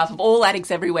talk on behalf of all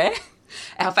addicts everywhere.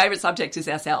 Our favourite subject is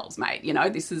ourselves, mate.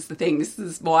 This is the thing. This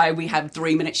is why we have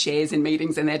 3-minute shares in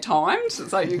meetings, and they're timed.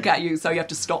 So you have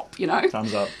to stop,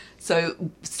 Thumbs up. So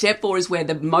step 4 is where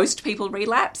the most people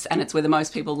relapse, and it's where the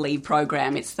most people leave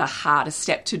program. It's the hardest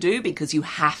step to do, because you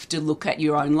have to look at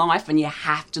your own life and you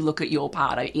have to look at your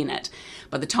part in it.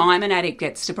 By the time an addict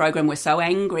gets to program, we're so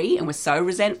angry and we're so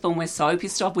resentful and we're so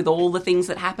pissed off with all the things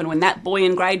that happen. When that boy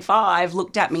in grade 5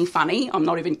 looked at me funny, I'm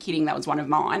not even kidding, that was one of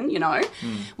mine,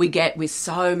 We're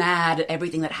so mad at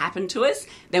everything that happened to us.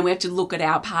 Then we have to look at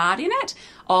our part in it.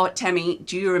 Oh, Tami,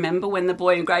 do you remember when the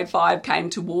boy in grade 5 came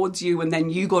towards you and then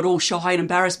you got all shy and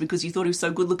embarrassed because you thought he was so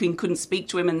good looking, couldn't speak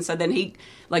to him, and so then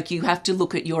you have to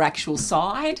look at your actual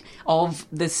side of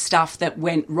the stuff that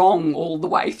went wrong all the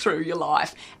way through your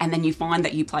life, and then you find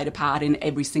that you played a part in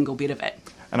every single bit of it.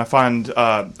 And I find,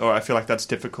 or I feel like that's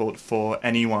difficult for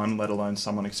anyone, let alone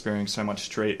someone experiencing so much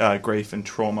grief and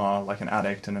trauma, like an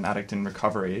addict and an addict in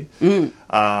recovery. So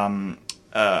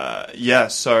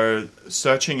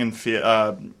searching and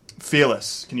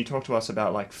fearless. Can you talk to us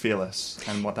about fearless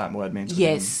and what that word means?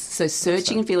 Yes. So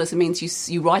searching and fearless, it means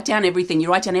you write down everything. You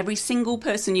write down every single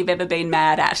person you've ever been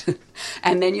mad at,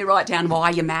 and then you write down why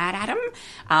you're mad at them.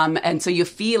 And so you're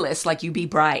fearless, like you be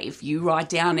brave. You write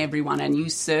down everyone and you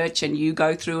search and you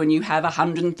go through and you have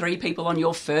 103 people on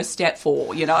your first step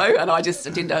 4, And I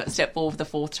just did step 4 for the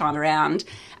 4th time around.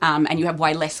 And you have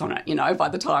way less on it, by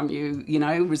the time you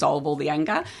resolve all the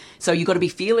anger. So you've got to be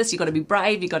fearless, you've got to be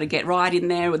brave, you've got to get right in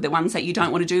there with the ones that you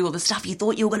don't want to do, or the stuff you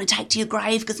thought you were going to take to your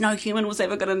grave because no human was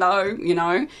ever going to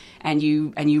know, and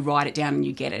you write it down and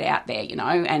you get it out there,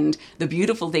 And the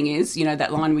beautiful thing is,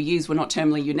 that line we use, we're not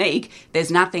terminally unique.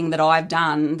 There's nothing that I've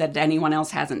done that anyone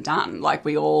else hasn't done. Like,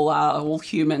 we all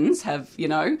humans have,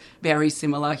 very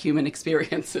similar human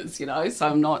experiences, So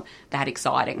I'm not that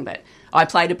exciting, but I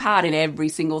played a part in every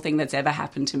single thing that's ever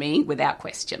happened to me without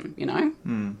question,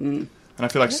 And I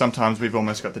feel like sometimes we've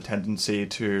almost got the tendency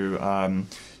to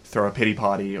throw a pity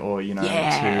party, or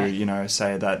to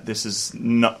say that this is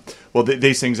not, well,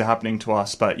 these things are happening to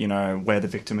us, but we're the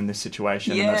victim in this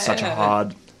situation, and that's such a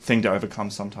hard thing to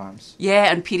overcome sometimes.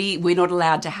 Yeah, and pity, we're not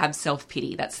allowed to have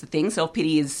self-pity. That's the thing.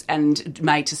 Self-pity is, and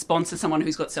made to sponsor someone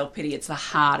who's got self-pity, it's the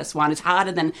hardest one. It's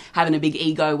harder than having a big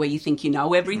ego where you think you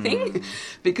know everything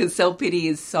because self-pity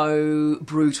is so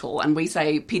brutal. And we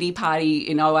say pity party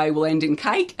in OA will end in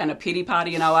cake, and a pity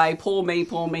party in OA, pour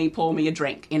me a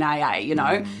drink in AA, you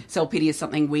know. Self-pity is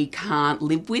something we can't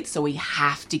live with, so we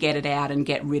have to get it out and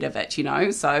get rid of it, you know.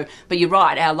 So, but you're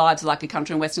right, our lives are like a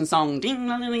country and western song, ding,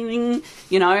 ding, ding, ding,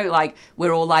 you know. Like,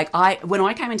 we're all like, when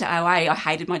I came into OA, I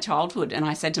hated my childhood. And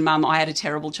I said to Mum, I had a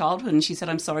terrible childhood. And she said,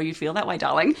 I'm sorry you feel that way,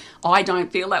 darling. I don't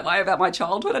feel that way about my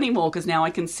childhood anymore because now I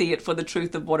can see it for the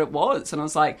truth of what it was. And I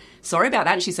was like, sorry about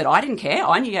that. And she said, I didn't care.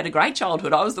 I knew you had a great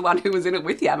childhood. I was the one who was in it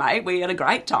with you, mate. We had a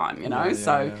great time, you know.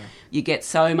 You get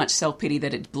so much self-pity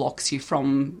that it blocks you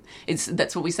from...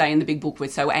 That's what we say in the big book. We're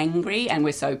so angry and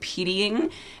we're so pitying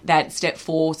that step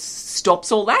 4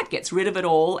 stops all that, gets rid of it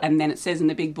all, and then it says in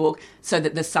the big book, so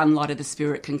that the sunlight of the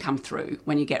spirit can come through.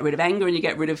 When you get rid of anger and you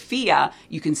get rid of fear,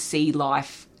 you can see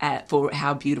life for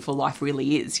how beautiful life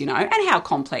really is, you know, and how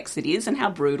complex it is and how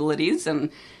brutal it is,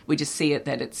 and we just see it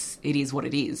that it is what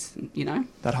it is, you know.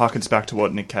 That harkens back to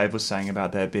what Nick Cave was saying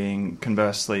about there being,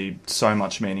 conversely, too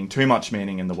much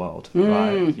meaning in the world,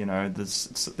 right? You know,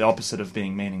 it's the opposite of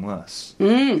being meaningless,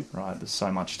 right? There's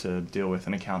so much to deal with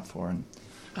and account for, and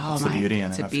that's the beauty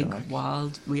in it. It's a big,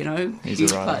 wild, you know,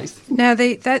 huge place. Now,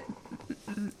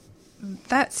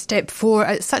 that step 4,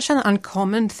 it's such an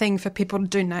uncommon thing for people to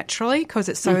do naturally because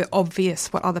it's so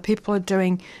obvious what other people are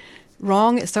doing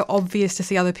wrong. It's so obvious to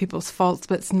see other people's faults,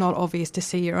 but it's not obvious to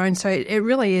see your own. So it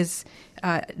really is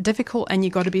difficult, and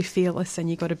you've got to be fearless, and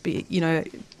you've got to be, you know,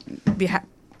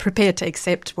 prepared to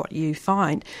accept what you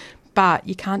find. But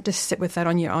you can't just sit with that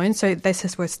on your own. So this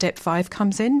is where step 5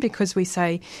 comes in, because we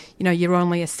say, you know, you're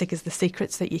only as sick as the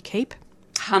secrets that you keep.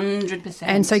 100%.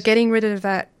 And so getting rid of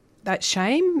that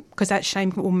shame, because that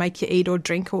shame will make you eat or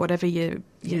drink or whatever your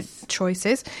choice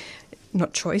is.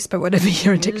 Not choice, but whatever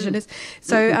your addiction is.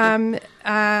 So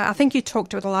I think you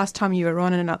talked the last time you were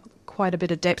on in quite a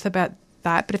bit of depth about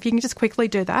that, but if you can just quickly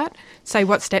do that, say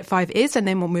what step 5 is, and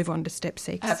then we'll move on to step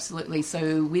 6. Absolutely.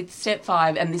 So with step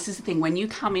 5, and this is the thing, when you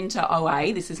come into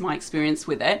OA, this is my experience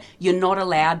with it, you're not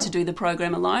allowed to do the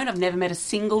program alone. I've never met a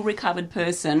single recovered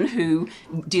person who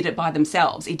did it by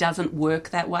themselves. It doesn't work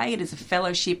that way. It is a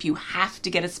fellowship. You have to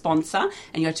get a sponsor,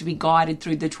 and you have to be guided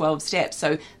through the 12 steps.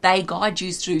 So they guide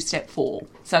you through step 4.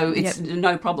 So it's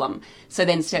no problem. So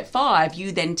then step 5,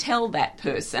 you then tell that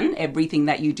person everything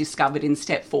that you discovered in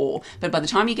step 4. But by the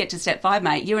time you get to step 5,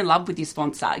 mate, you're in love with your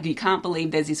sponsor. You can't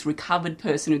believe there's this recovered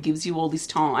person who gives you all this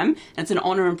time. And it's an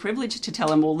honour and privilege to tell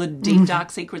them all the deep,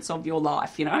 dark secrets of your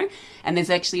life, you know. And there's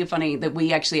actually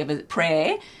we actually have a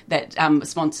prayer that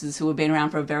sponsors who have been around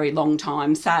for a very long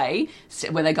time say,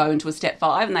 where they go into a step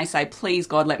 5 and they say, please,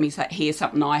 God, let me hear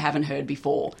something I haven't heard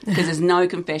before. Because there's no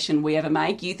confession we ever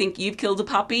make. You think you've killed a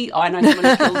puppy? I know someone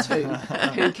who killed 2.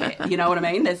 Who cares? You know what I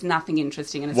mean? There's nothing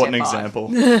interesting in a step 5. What an example.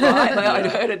 Right? I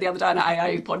heard it the other day on an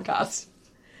AA podcast.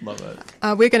 Love it.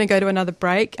 We're going to go to another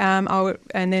break, and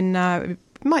then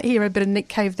we might hear a bit of Nick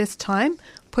Cave this time.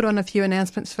 Put on a few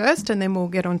announcements first, and then we'll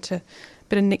get on to a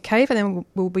bit of Nick Cave, and then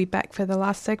we'll be back for the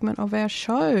last segment of our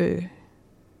show.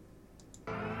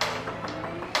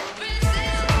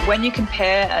 When you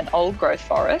compare an old growth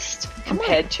forest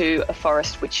compared to a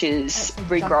forest which is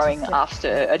regrowing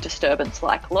after a disturbance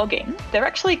like logging, they're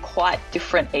actually quite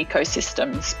different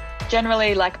ecosystems.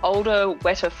 Generally, like older,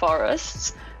 wetter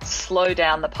forests slow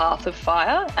down the path of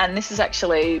fire, and this is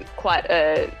actually quite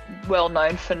a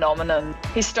well-known phenomenon.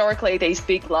 Historically, these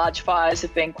big, large fires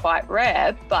have been quite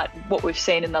rare, but what we've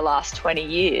seen in the last 20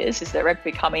 years is they're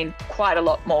becoming quite a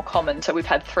lot more common. So we've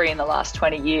had 3 in the last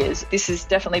 20 years. This is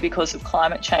definitely because of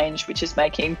climate change, which is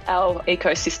making our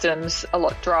ecosystems a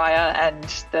lot drier and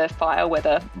the fire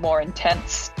weather more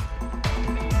intense.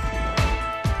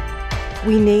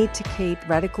 We need to keep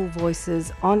Radical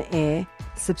Voices on air.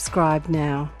 Subscribe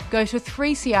now. Go to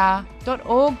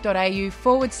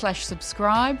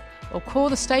 3cr.org.au/subscribe or call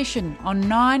the station on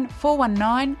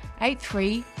 9419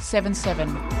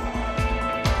 8377.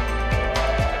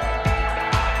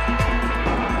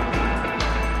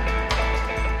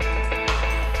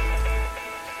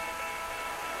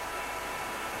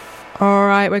 All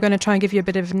right, we're going to try and give you a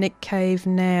bit of Nick Cave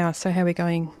now. So how are we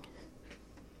going?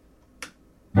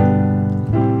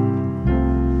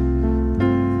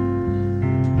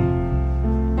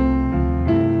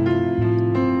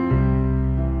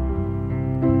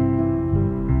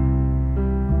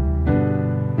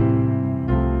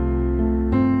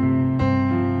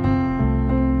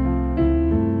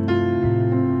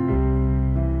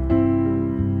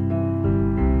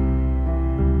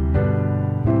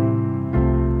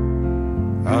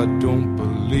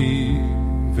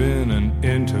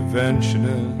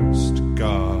 interventionist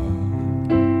God.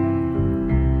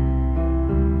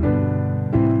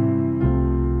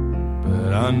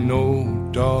 But I know,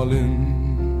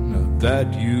 darling,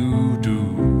 that you do.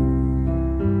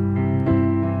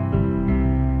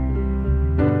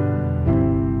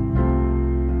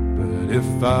 But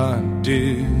if I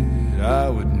did, I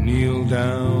would kneel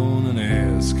down and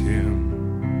ask him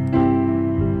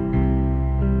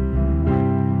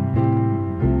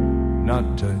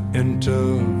not to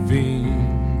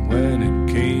intervene when it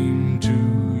came to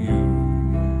you.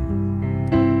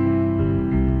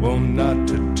 Well, not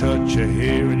to touch a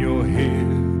hair in your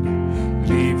head,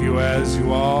 leave you as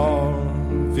you are.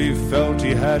 If he felt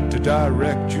he had to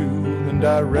direct you, then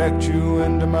direct you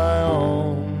into my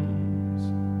arms.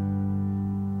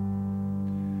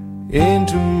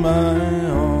 Into my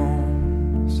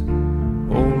arms,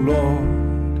 oh Lord,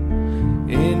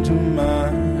 into my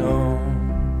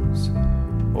arms,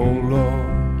 oh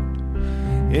Lord,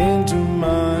 into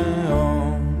my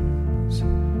arms,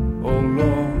 oh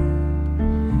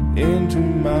Lord, into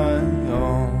my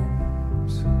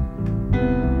arms.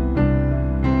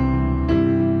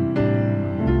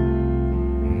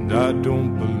 And I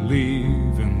don't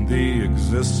believe in the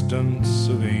existence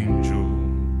of angels.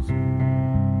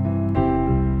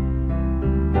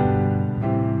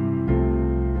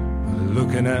 But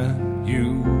looking at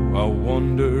you, I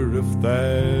wonder if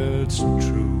that's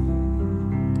true.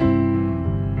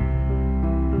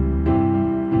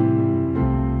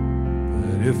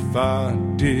 But if I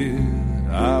did,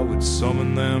 I would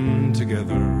summon them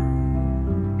together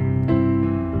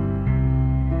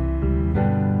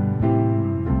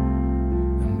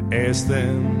and ask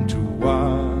them to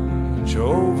watch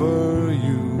over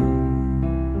you.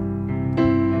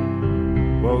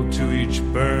 Well, to each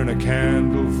burn a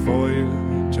candle for you,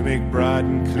 to make bright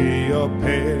and clear your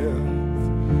path,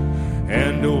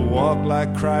 and to walk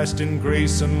like Christ in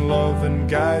grace and love and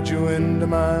guide you into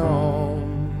my arms.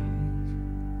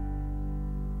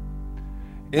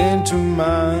 Into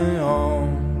my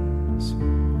arms,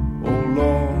 oh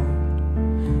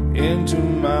Lord, into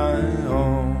my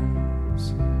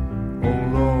arms, oh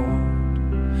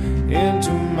Lord,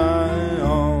 into my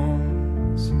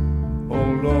arms,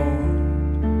 oh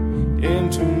Lord,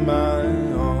 into my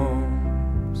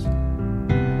arms.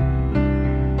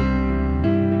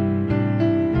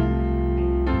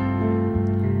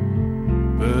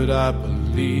 But I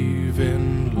believe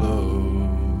in love.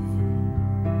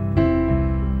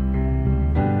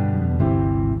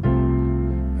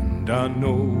 I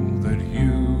know that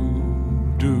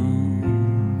you do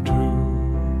too.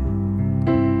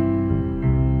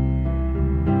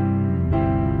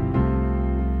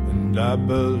 And I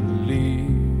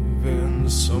believe in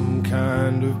some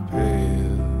kind of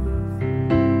path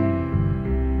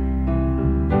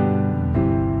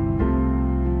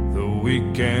that we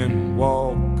can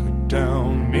walk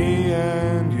down, me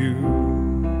and you.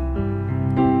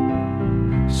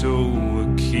 So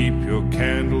keep your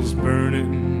candles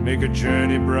burning, make a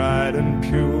journey bright and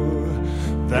pure,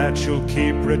 that you'll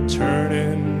keep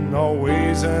returning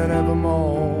always and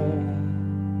evermore.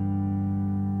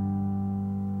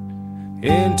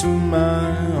 Into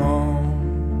my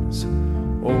arms,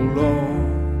 oh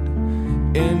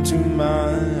Lord, into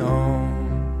my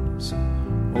arms,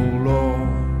 oh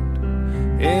Lord,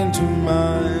 into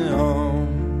my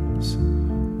arms,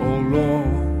 oh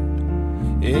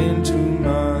Lord, into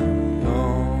my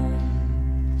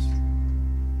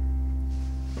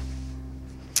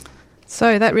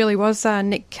So that really was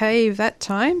Nick Cave that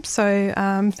time. So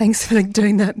thanks for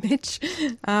doing that, Mitch.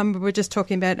 We're just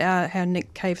talking about how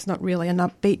Nick Cave's not really an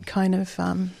upbeat kind of...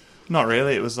 Not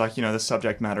really. It was like, the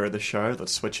subject matter of the show.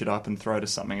 Let's switch it up and throw to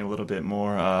something a little bit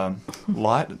more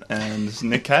light. And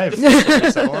Nick Cave.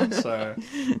 So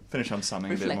finish on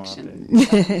something Reflection. A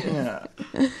bit more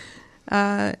upbeat.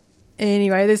 Yeah.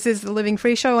 Anyway, this is the Living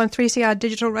Free Show on 3CR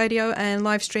Digital Radio and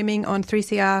live streaming on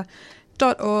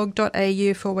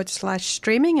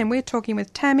 3cr.org.au/streaming, and we're talking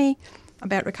with Tami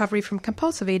about recovery from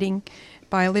compulsive eating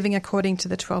by living according to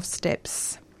the 12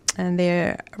 steps. And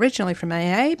they're originally from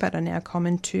AA but are now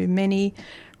common to many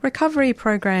recovery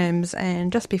programs.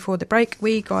 And just before the break,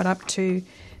 we got up to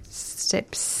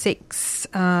step 6.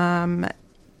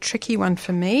 Tricky one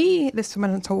for me. This one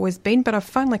it's always been, but I've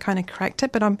finally kind of cracked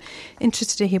it. But I'm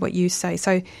interested to hear what you say.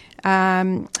 So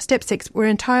step 6, we're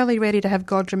entirely ready to have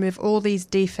God remove all these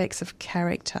defects of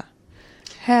character.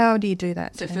 How do you do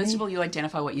that? So Tami? first of all, you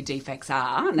identify what your defects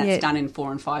are, and that's done in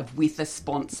 4 and 5 with a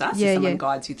sponsor, so someone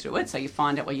guides you through it. So you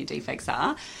find out what your defects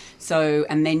are. So,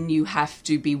 and then you have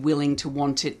to be willing to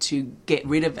want it to get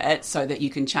rid of it so that you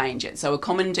can change it. So a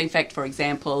common defect, for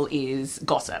example, is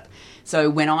gossip. So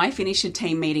when I finish a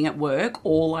team meeting at work,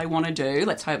 all I want to do,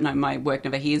 let's hope my work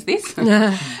never hears this,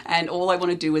 and all I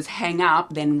want to do is hang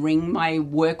up, then ring my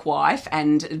work wife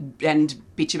and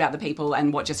bitch about the people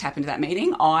and what just happened to that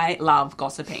meeting. I love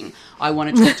gossiping. I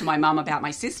want to talk to my mum about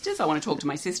my sisters. I want to talk to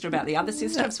my sister about the other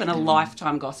sister. I've spent a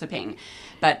lifetime gossiping.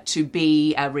 But to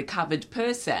be a recovered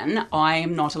person, I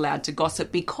am not allowed to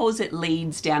gossip because it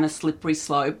leads down a slippery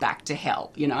slope back to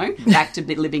hell, back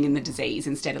to living in the disease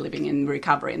instead of living in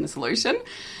recovery and the solution.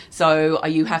 So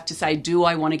you have to say, do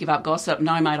I want to give up gossip?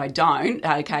 No, mate, I don't.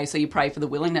 Okay, so you pray for the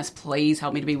willingness. Please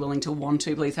help me to be willing to want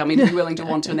to. Please help me to be willing to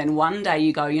want to. And then one day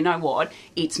you go, you know what?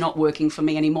 It's not working for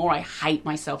me anymore. I hate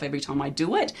myself every time I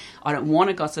do it. I don't want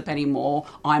to gossip anymore.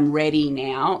 I'm ready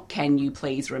now. Can you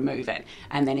please remove it?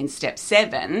 And then in step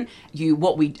 7,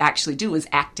 what we actually do is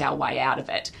act our way out of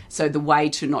it. So the way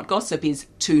to not gossip is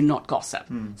to not gossip.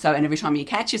 So, and every time you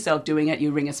catch yourself doing it,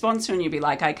 you ring a sponsor and you'll be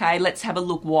like, okay, let's have a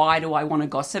look. Why do I want to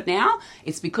gossip now?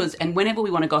 It's because, and whenever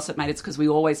we want to gossip, mate, it's because we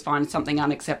always find something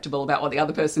unacceptable about what the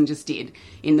other person just did.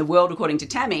 In the world, according to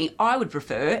Tami, I would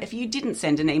prefer if you didn't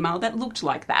send an email that looked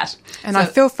like that. And I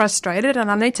feel frustrated and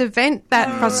I need to vent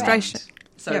that frustration.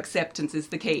 So acceptance is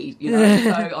the key,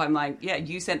 So I'm like, yeah,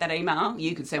 you sent that email.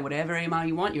 You could send whatever email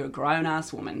you want. You're a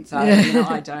grown-ass woman. So,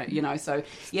 I don't, so,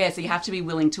 so you have to be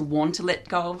willing to want to let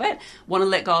go of it, want to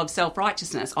let go of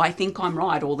self-righteousness. I think I'm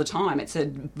right all the time. It's a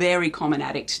very common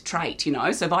addict trait,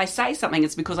 So if I say something,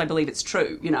 it's because I believe it's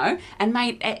true, And,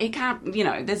 mate, it can't,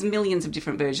 there's millions of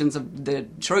different versions of the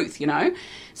truth,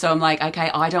 So I'm like,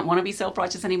 okay, I don't want to be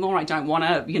self-righteous anymore. I don't want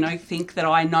to, think that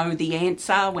I know the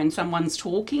answer when someone's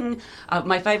talking.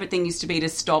 My favourite thing used to be to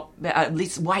stop, at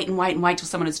least wait till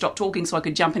someone had stopped talking so I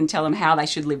could jump and tell them how they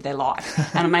should live their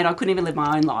life. And I couldn't even live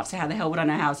my own life, so how the hell would I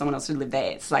know how someone else should live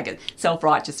theirs? It's like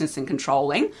self-righteousness and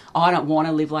controlling. I don't want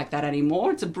to live like that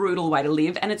anymore. It's a brutal way to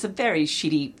live, and it's a very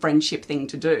shitty friendship thing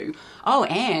to do. Oh,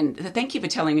 and thank you for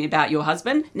telling me about your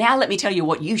husband. Now let me tell you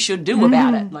what you should do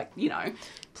about it.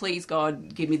 Please,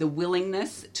 God, give me the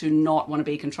willingness to not want to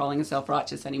be controlling and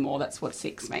self-righteous anymore. That's what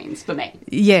 6 means for me.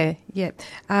 Yeah.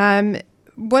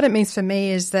 What it means for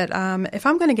me is that if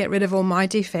I'm going to get rid of all my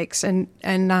defects and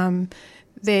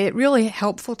they're really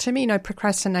helpful to me,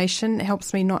 procrastination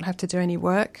helps me not have to do any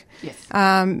work. Yes.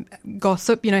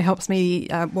 Gossip, helps me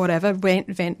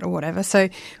vent or whatever. So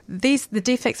the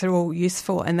defects are all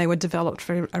useful and they were developed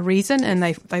for a reason and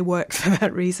they work for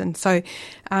that reason. So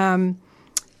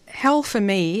hell for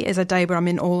me is a day where I'm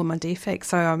in all of my defects.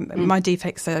 So my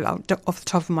defects are off the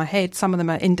top of my head. Some of them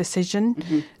are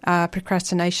indecision,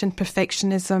 procrastination,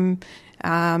 perfectionism,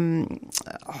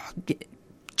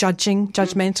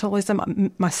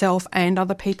 judgmentalism, myself and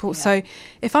other people. Yeah. So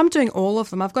if I'm doing all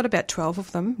of them, I've got about 12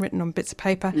 of them written on bits of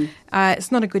paper,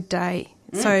 it's not a good day.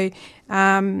 So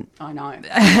I know.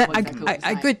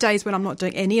 A good day is when I'm not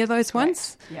doing any of those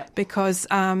ones. Yep. Because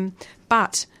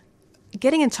but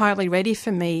getting entirely ready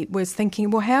for me was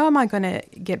thinking, well, how am I going to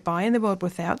get by in the world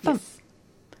without them? Yes.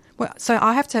 Well, so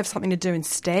I have to have something to do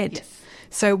instead. Yes.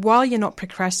 So while you're not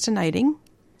procrastinating,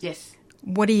 yes,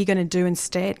 what are you going to do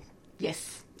instead?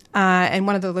 Yes. And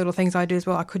one of the little things I do as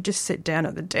well, I could just sit down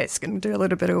at the desk and do a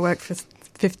little bit of work for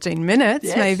 15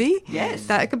 minutes, maybe. Yes.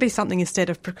 That could be something instead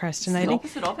of procrastinating.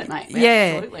 It's the opposite of it, mate.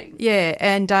 Yeah, absolutely. Yeah,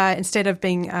 and instead of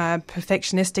being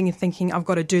perfectionistic and thinking I've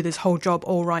got to do this whole job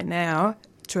all right now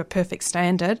to a perfect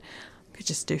standard, I could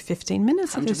just do 15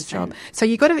 minutes of this 100%. job. So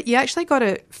you actually got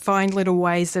to find little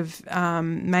ways of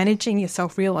managing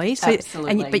yourself, really. So,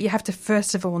 absolutely. But you have to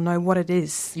first of all know what it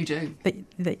is. You do.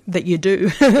 That you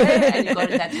do. Yeah, and you've got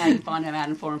to, that's how you find them out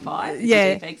in 4 and 5.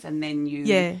 Yeah. Defects, and then you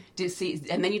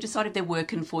and then you decide if they're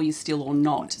working for you still or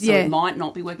not. So it might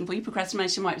not be working for you.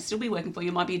 Procrastination might still be working for you.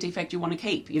 It might be a defect you want to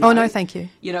keep. Oh no, thank you.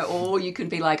 Or you can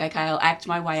be like, okay, I'll act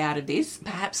my way out of this.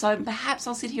 Perhaps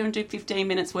I'll sit here and do 15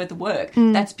 minutes worth of work.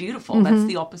 That's beautiful. Mm-hmm. That's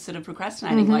the opposite of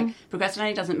procrastinating. Mm-hmm. Like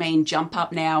procrastinating doesn't mean jump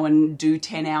up now and do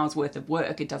 10 hours worth of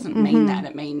work. It doesn't mean that.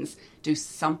 It means do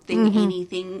something,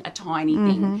 anything, a tiny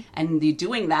thing, and you're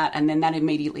doing that, and then that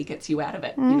immediately gets you out of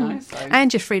it. So.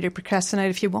 And you're free to procrastinate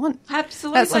if you want.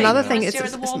 Absolutely, that's another thing. You stare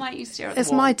at the wall, mate. You stare at the wall.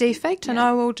 It's my defect, and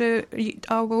I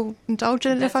will indulge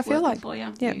in it if I feel like. For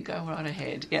you. Yep. You go right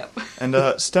ahead. Yep. And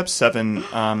step 7,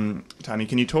 Tami,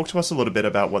 can you talk to us a little bit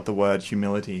about what the word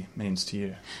humility means to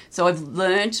you? So I've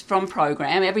learned from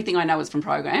program. Everything I know is from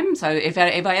program. So if I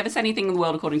ever say anything in the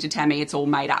world according to Tami, it's all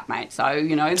made up, mate. So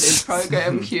the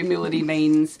program humility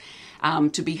means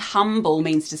to be humble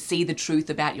means to see the truth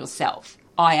about yourself.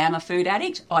 I am a food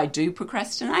addict. I do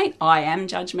procrastinate. I am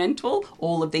judgmental.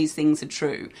 All of these things are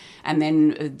true. And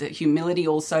then the humility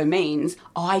also means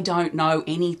I don't know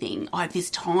anything. I have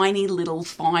this tiny little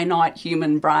finite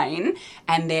human brain,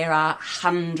 and there are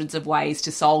hundreds of ways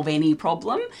to solve any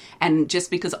problem. And just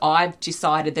because I've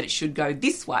decided that it should go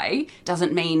this way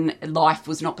doesn't mean life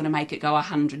was not going to make it go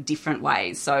 100 different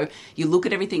ways. So you look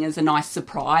at everything as a nice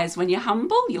surprise when you're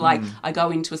humble. You're like, I go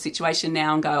into a situation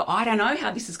now and go, I don't know how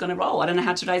this is going to roll. I don't know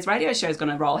how today's radio show is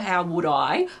going to roll. How would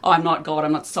I? Oh, I'm not God.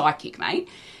 I'm not psychic, mate.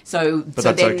 But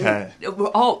that's okay.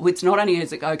 Oh, it's not only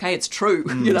is it okay, it's true,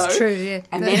 you know. It's true, yeah.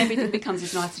 And then everything becomes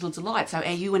this nice little delight. So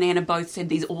you and Anna both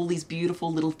said all these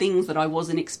beautiful little things that I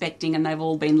wasn't expecting, and they've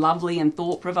all been lovely and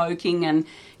thought-provoking. And,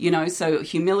 you know, so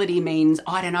humility means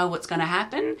I don't know what's going to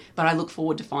happen, but I look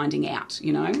forward to finding out,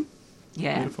 you know.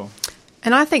 Yeah. Beautiful.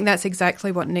 And I think that's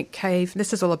exactly what Nick Cave.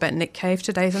 This is all about Nick Cave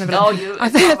today, isn't it?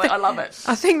 I love it.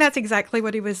 I think that's exactly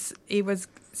what he was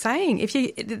saying. If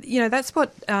that's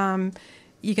what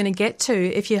you're going to get to.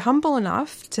 If you're humble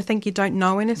enough to think you don't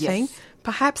know anything,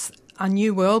 perhaps a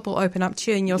new world will open up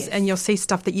to you, and you'll see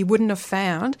stuff that you wouldn't have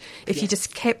found if you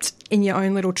just kept in your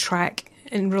own little track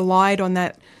and relied on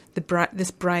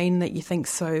this brain that you think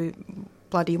so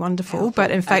bloody wonderful, but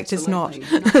in fact it's not. No,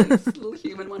 it's a little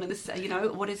human one in this, you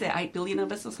know, what is there, 8 billion of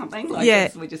us or something?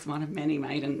 Like, we're just one of many,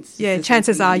 mate. And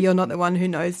chances are you're not the one who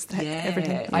knows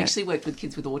everything. Yeah. I actually worked with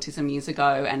kids with autism years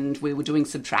ago, and we were doing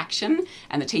subtraction,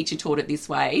 and the teacher taught it this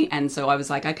way, and so I was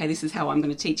like, okay, this is how I'm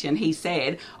going to teach you. And he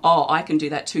said, I can do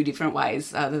that 2 different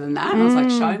ways other than that. And I was like,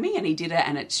 show me, and he did it,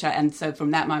 and so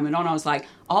from that moment on I was like,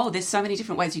 there's so many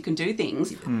different ways you can do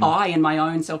things. I, in my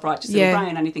own self-righteous little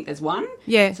brain, only think there's one.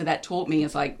 Yeah. So that taught me,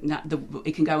 it's like, no,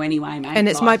 it can go any way, mate. And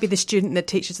it might be the student that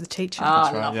teaches the teacher.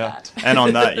 That's right, I love that. And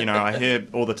on that, you know, I hear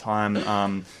all the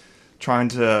time trying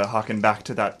to harken back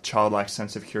to that childlike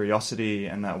sense of curiosity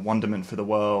and that wonderment for the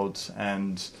world.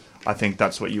 And I think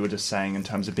that's what you were just saying in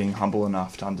terms of being humble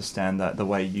enough to understand that the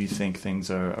way you think things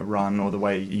are run, or the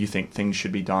way you think things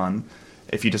should be done,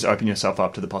 if you just open yourself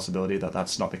up to the possibility that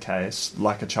that's not the case,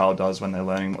 like a child does when they're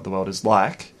learning what the world is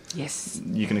like,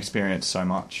 you can experience so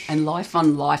much. And life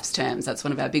on life's terms, that's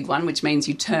one of our big one, which means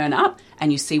you turn up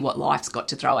and you see what life's got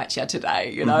to throw at you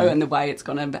today, you know, and the way it's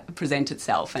going to present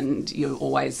itself, and you're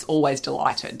always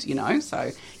delighted, you know.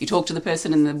 So you talk to the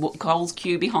person in the Coles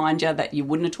queue behind you that you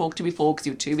wouldn't have talked to before because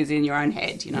you were too busy in your own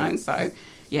head, you know. So,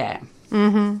 yeah.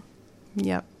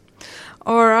 Yep.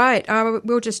 All right.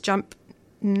 We'll just jump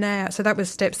now. So that was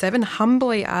step 7,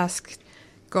 humbly ask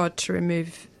God to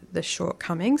remove the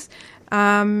shortcomings.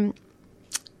 So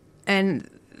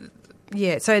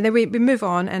then we move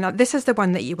on, and this is the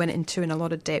one that you went into in a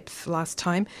lot of depth last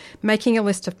time, making a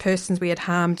list of persons we had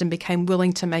harmed and became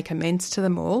willing to make amends to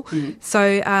them all. So,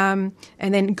 and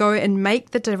then go and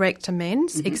make the direct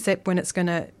amends, except when it's going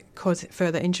to cause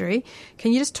further injury.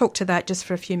 Can you just talk to that just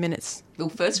for a few minutes? Well,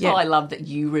 first of all, I love that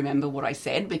you remember what I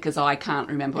said, because I can't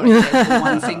remember what I said for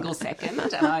one single second.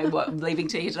 And leaving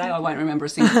to you today, I won't remember a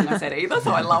single thing I said either.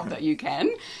 So I love that you can.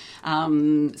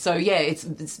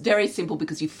 It's very simple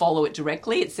because you follow it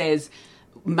directly. It says,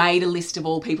 made a list of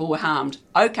all people who were harmed.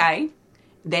 Okay.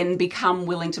 Then become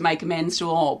willing to make amends to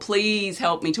all. Please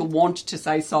help me to want to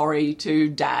say sorry to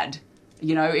Dad.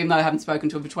 You know, even though I haven't spoken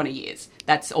to him for 20 years.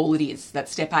 That's all it is.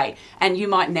 That's step 8. And you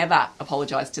might never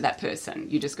apologise to that person.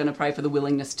 You're just going to pray for the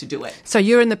willingness to do it. So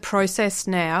you're in the process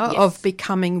now of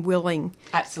becoming willing.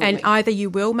 Absolutely. And either you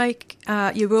will make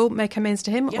amends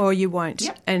to him or you won't.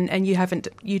 Yep. And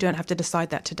you don't have to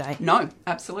decide that today. No,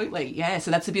 absolutely. Yeah.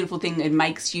 So that's the beautiful thing. It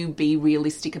makes you be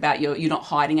realistic about you're not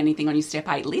hiding anything on your step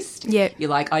 8 list. Yeah. You're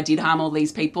like, I did harm all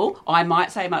these people. I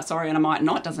might say I'm sorry and I might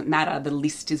not. Doesn't matter. The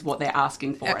list is what they're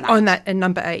asking for. On that, and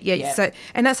number 8. Yeah. So,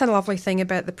 and that's a lovely thing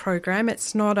about the program.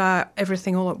 It's not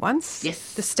everything all at once.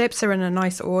 Yes. The steps are in a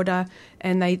nice order,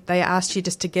 and they asked you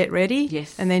just to get ready.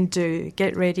 Yes. And then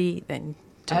get ready, then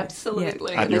do.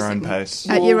 Absolutely. At your own pace.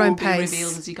 At your own pace. Be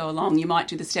revealed as you go along. You might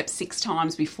do the steps 6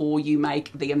 times before you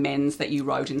make the amends that you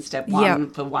wrote in step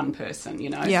 1 for one person, you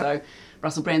know. Yep. So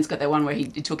Russell Brand's got that one where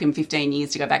it took him 15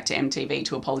 years to go back to MTV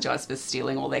to apologise for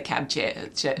stealing all their cab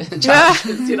charges,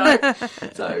 you know.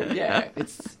 So, yeah,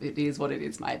 it is what it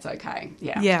is, mate. It's okay.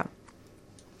 Yeah. Yeah.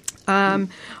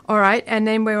 All right, and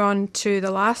then we're on to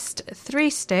the last 3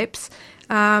 steps.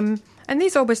 And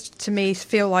these always, to me,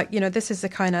 feel like, you know, this is the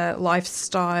kind of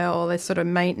lifestyle, this sort of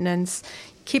maintenance.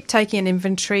 Keep taking an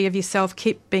inventory of yourself,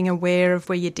 keep being aware of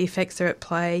where your defects are at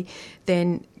play,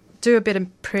 then do a bit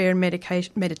of prayer and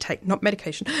medication if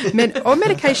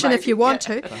you want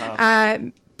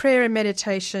to. Prayer and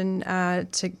meditation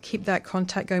to keep that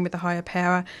contact going with the higher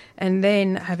power, and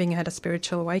then having had a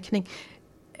spiritual awakening.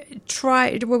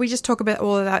 will we just talk about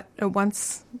all of that at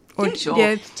once? Or, yeah,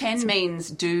 sure. 10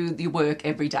 means do your work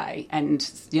every day. And,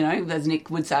 as Nick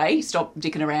would say, stop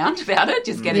dicking around about it,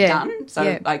 just get it done.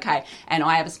 So, okay. And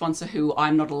I have a sponsor who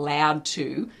I'm not allowed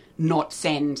to not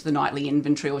send the nightly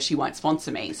inventory or she won't sponsor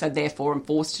me. So therefore I'm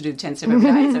forced to do the 10-step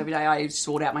every day. So every day I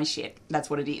sort out my shit. That's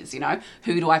what it is,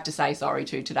 Who do I have to say sorry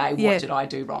to today? What did I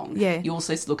do wrong? Yeah. You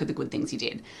also look at the good things you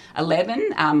did.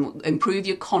 11, improve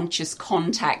your conscious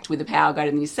contact with the power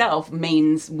greater than yourself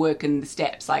means working the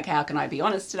steps. Like, how can I be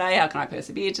honest today? How can I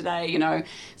persevere today?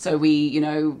 So we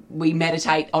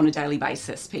meditate on a daily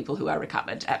basis, people who are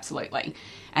recovered. Absolutely.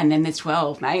 And then there's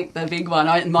 12, mate, the big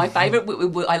one. My favourite,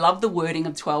 I love the wording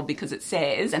of 12 because it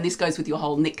says, and this goes with your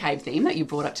whole Nick Cave theme that you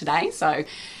brought up today. So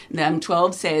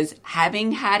 12 says,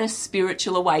 having had a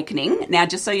spiritual awakening. Now,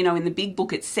 just so you know, in the big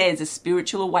book it says a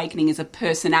spiritual awakening is a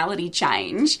personality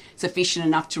change sufficient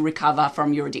enough to recover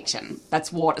from your addiction.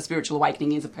 That's what a spiritual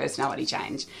awakening is, a personality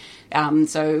change.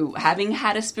 So having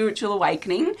had a spiritual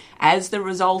awakening as the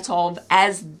result of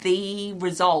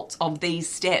these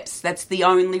steps, that's the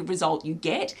only result you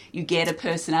get. You get a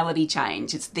personality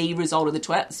change. It's the result of the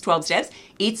 12 steps.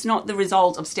 It's not the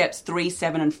result of steps 3,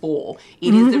 7 and 4.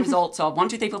 It is the result of 1,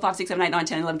 2, 3, 4, 5, 6, 7, 8, 9,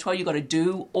 10, 11, 12. You've got to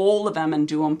do all of them and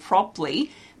do them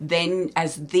properly. Then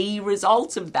as the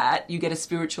result of that, you get a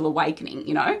spiritual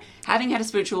awakening, Having had a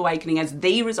spiritual awakening as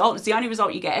the result, it's the only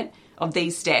result you get of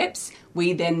these steps,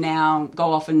 we then now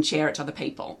go off and share it to other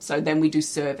people. So then we do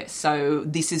service. So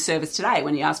this is service today.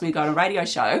 When you ask me to go on a radio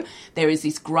show, there is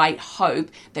this great hope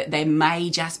that there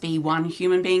may just be one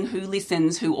human being who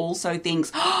listens who also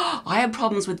thinks, I have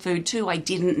problems with food too. I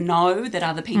didn't know that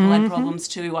other people had problems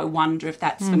too. I wonder if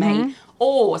that's for me.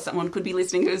 Or someone could be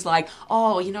listening who's like,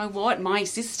 oh, you know what, my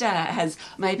sister has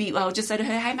maybe, I'll just say to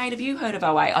her, hey, mate, have you heard of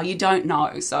OA? Oh, you don't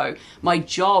know. So my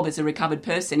job as a recovered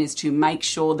person is to make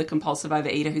sure the compulsive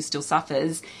overeater who still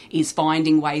suffers is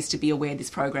finding ways to be aware this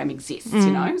program exists,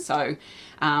 So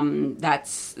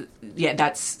that's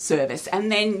service.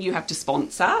 And then you have to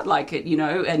sponsor,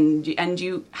 and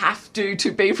you have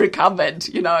to be recovered,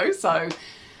 So...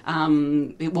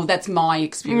 that's my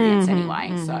experience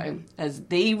anyway. So as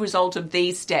the result of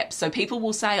these steps, so people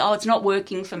will say, oh, it's not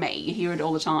working for me. You hear it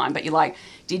all the time, but you're like,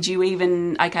 did you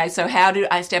even, okay, so how did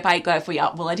step 8 go for you?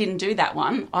 Well, I didn't do that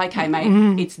one. Okay,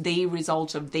 mate, it's the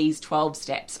result of these 12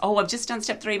 steps. Oh, I've just done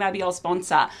step 3, maybe I'll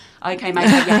sponsor. Okay, mate,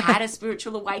 have you had a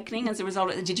spiritual awakening as a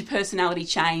result of, did your personality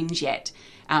change yet?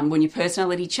 When your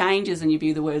personality changes and you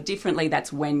view the world differently,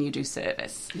 that's when you do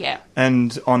service. Yeah.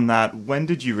 And on that, when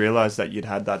did you realise that you'd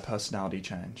had that personality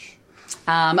change?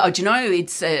 Do you know,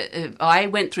 it's I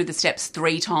went through the steps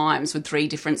 3 times with 3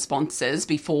 different sponsors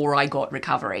before I got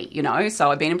recovery,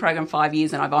 So I've been in program 5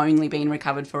 years and I've only been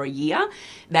recovered for a year.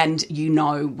 And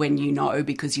when you know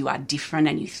because you are different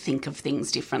and you think of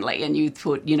things differently. And you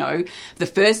put,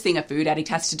 the first thing a food addict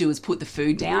has to do is put the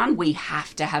food down. We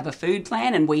have to have a food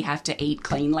plan and we have to eat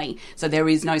cleanly. So there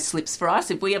is no slips for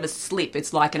us. If we have a slip,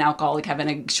 it's like an alcoholic having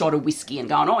a shot of whiskey and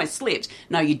going, oh, I slipped.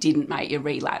 No, you didn't, mate. You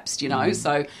relapsed,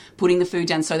 So putting the food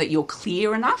down so that you're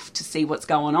clear enough to see what's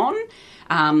going on.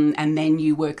 And then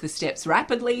you work the steps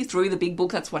rapidly through the big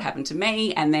book. That's what happened to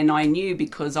me. And then I knew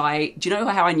because do you know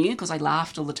how I knew? Because I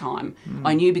laughed all the time.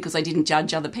 I knew because I didn't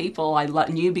judge other people. I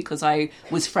knew because I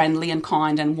was friendly and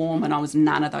kind and warm, and I was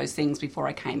none of those things before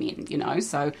I came in,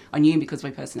 So I knew because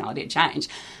my personality had changed.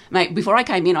 Mate, before I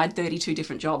came in, I had 32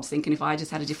 different jobs, thinking if I just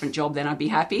had a different job, then I'd be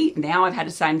happy. Now I've had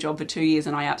the same job for 2 years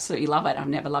and I absolutely love it. I've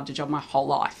never loved a job my whole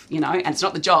life, And it's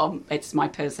not the job, it's my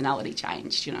personality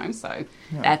changed, So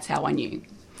that's how I knew.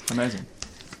 Amazing.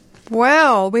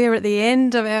 Well, we're at the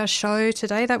end of our show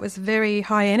today. That was very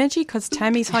high energy because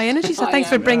Tammy's high energy. So thanks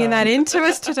for bringing that into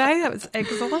us today. That was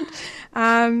excellent.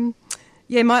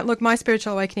 My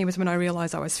spiritual awakening was when I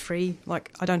realised I was free.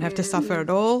 Like, I don't have to suffer at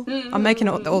all. I'm making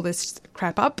all this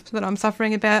crap up that I'm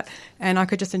suffering about, and I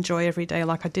could just enjoy every day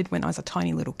like I did when I was a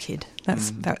tiny little kid.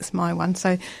 That's my one.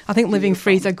 So I think living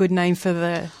free is a good name for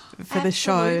the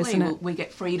show, isn't it? We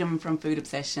get freedom from food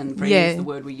obsession. Freedom is the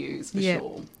word we use, for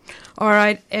sure. All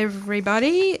right,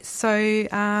 everybody. So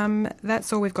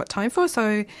that's all we've got time for.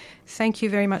 So thank you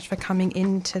very much for coming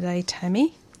in today,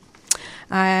 Tami.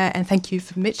 And thank you,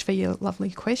 Mitch, for your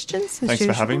lovely questions. Thanks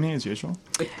for having me, as usual.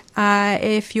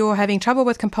 If you're having trouble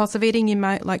with compulsive eating, you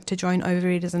might like to join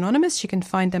Overeaters Anonymous. You can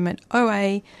find them at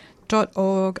oa.org.au.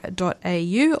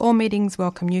 All meetings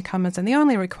welcome newcomers, and the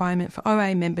only requirement for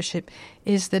OA membership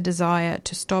is the desire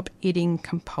to stop eating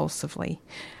compulsively.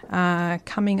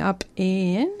 Coming up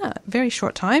in a very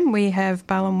short time, we have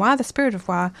Balanoir, the Spirit of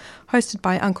Wa, hosted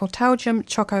by Uncle Taljum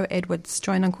Choco Edwards.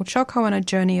 Join Uncle Choco on a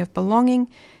journey of belonging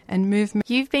and movement.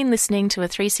 You've been listening to a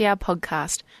 3CR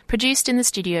podcast produced in the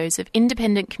studios of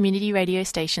independent community radio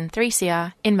station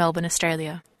 3CR in Melbourne,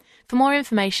 Australia. For more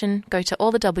information, go to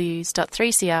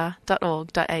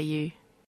allthews.3cr.org.au.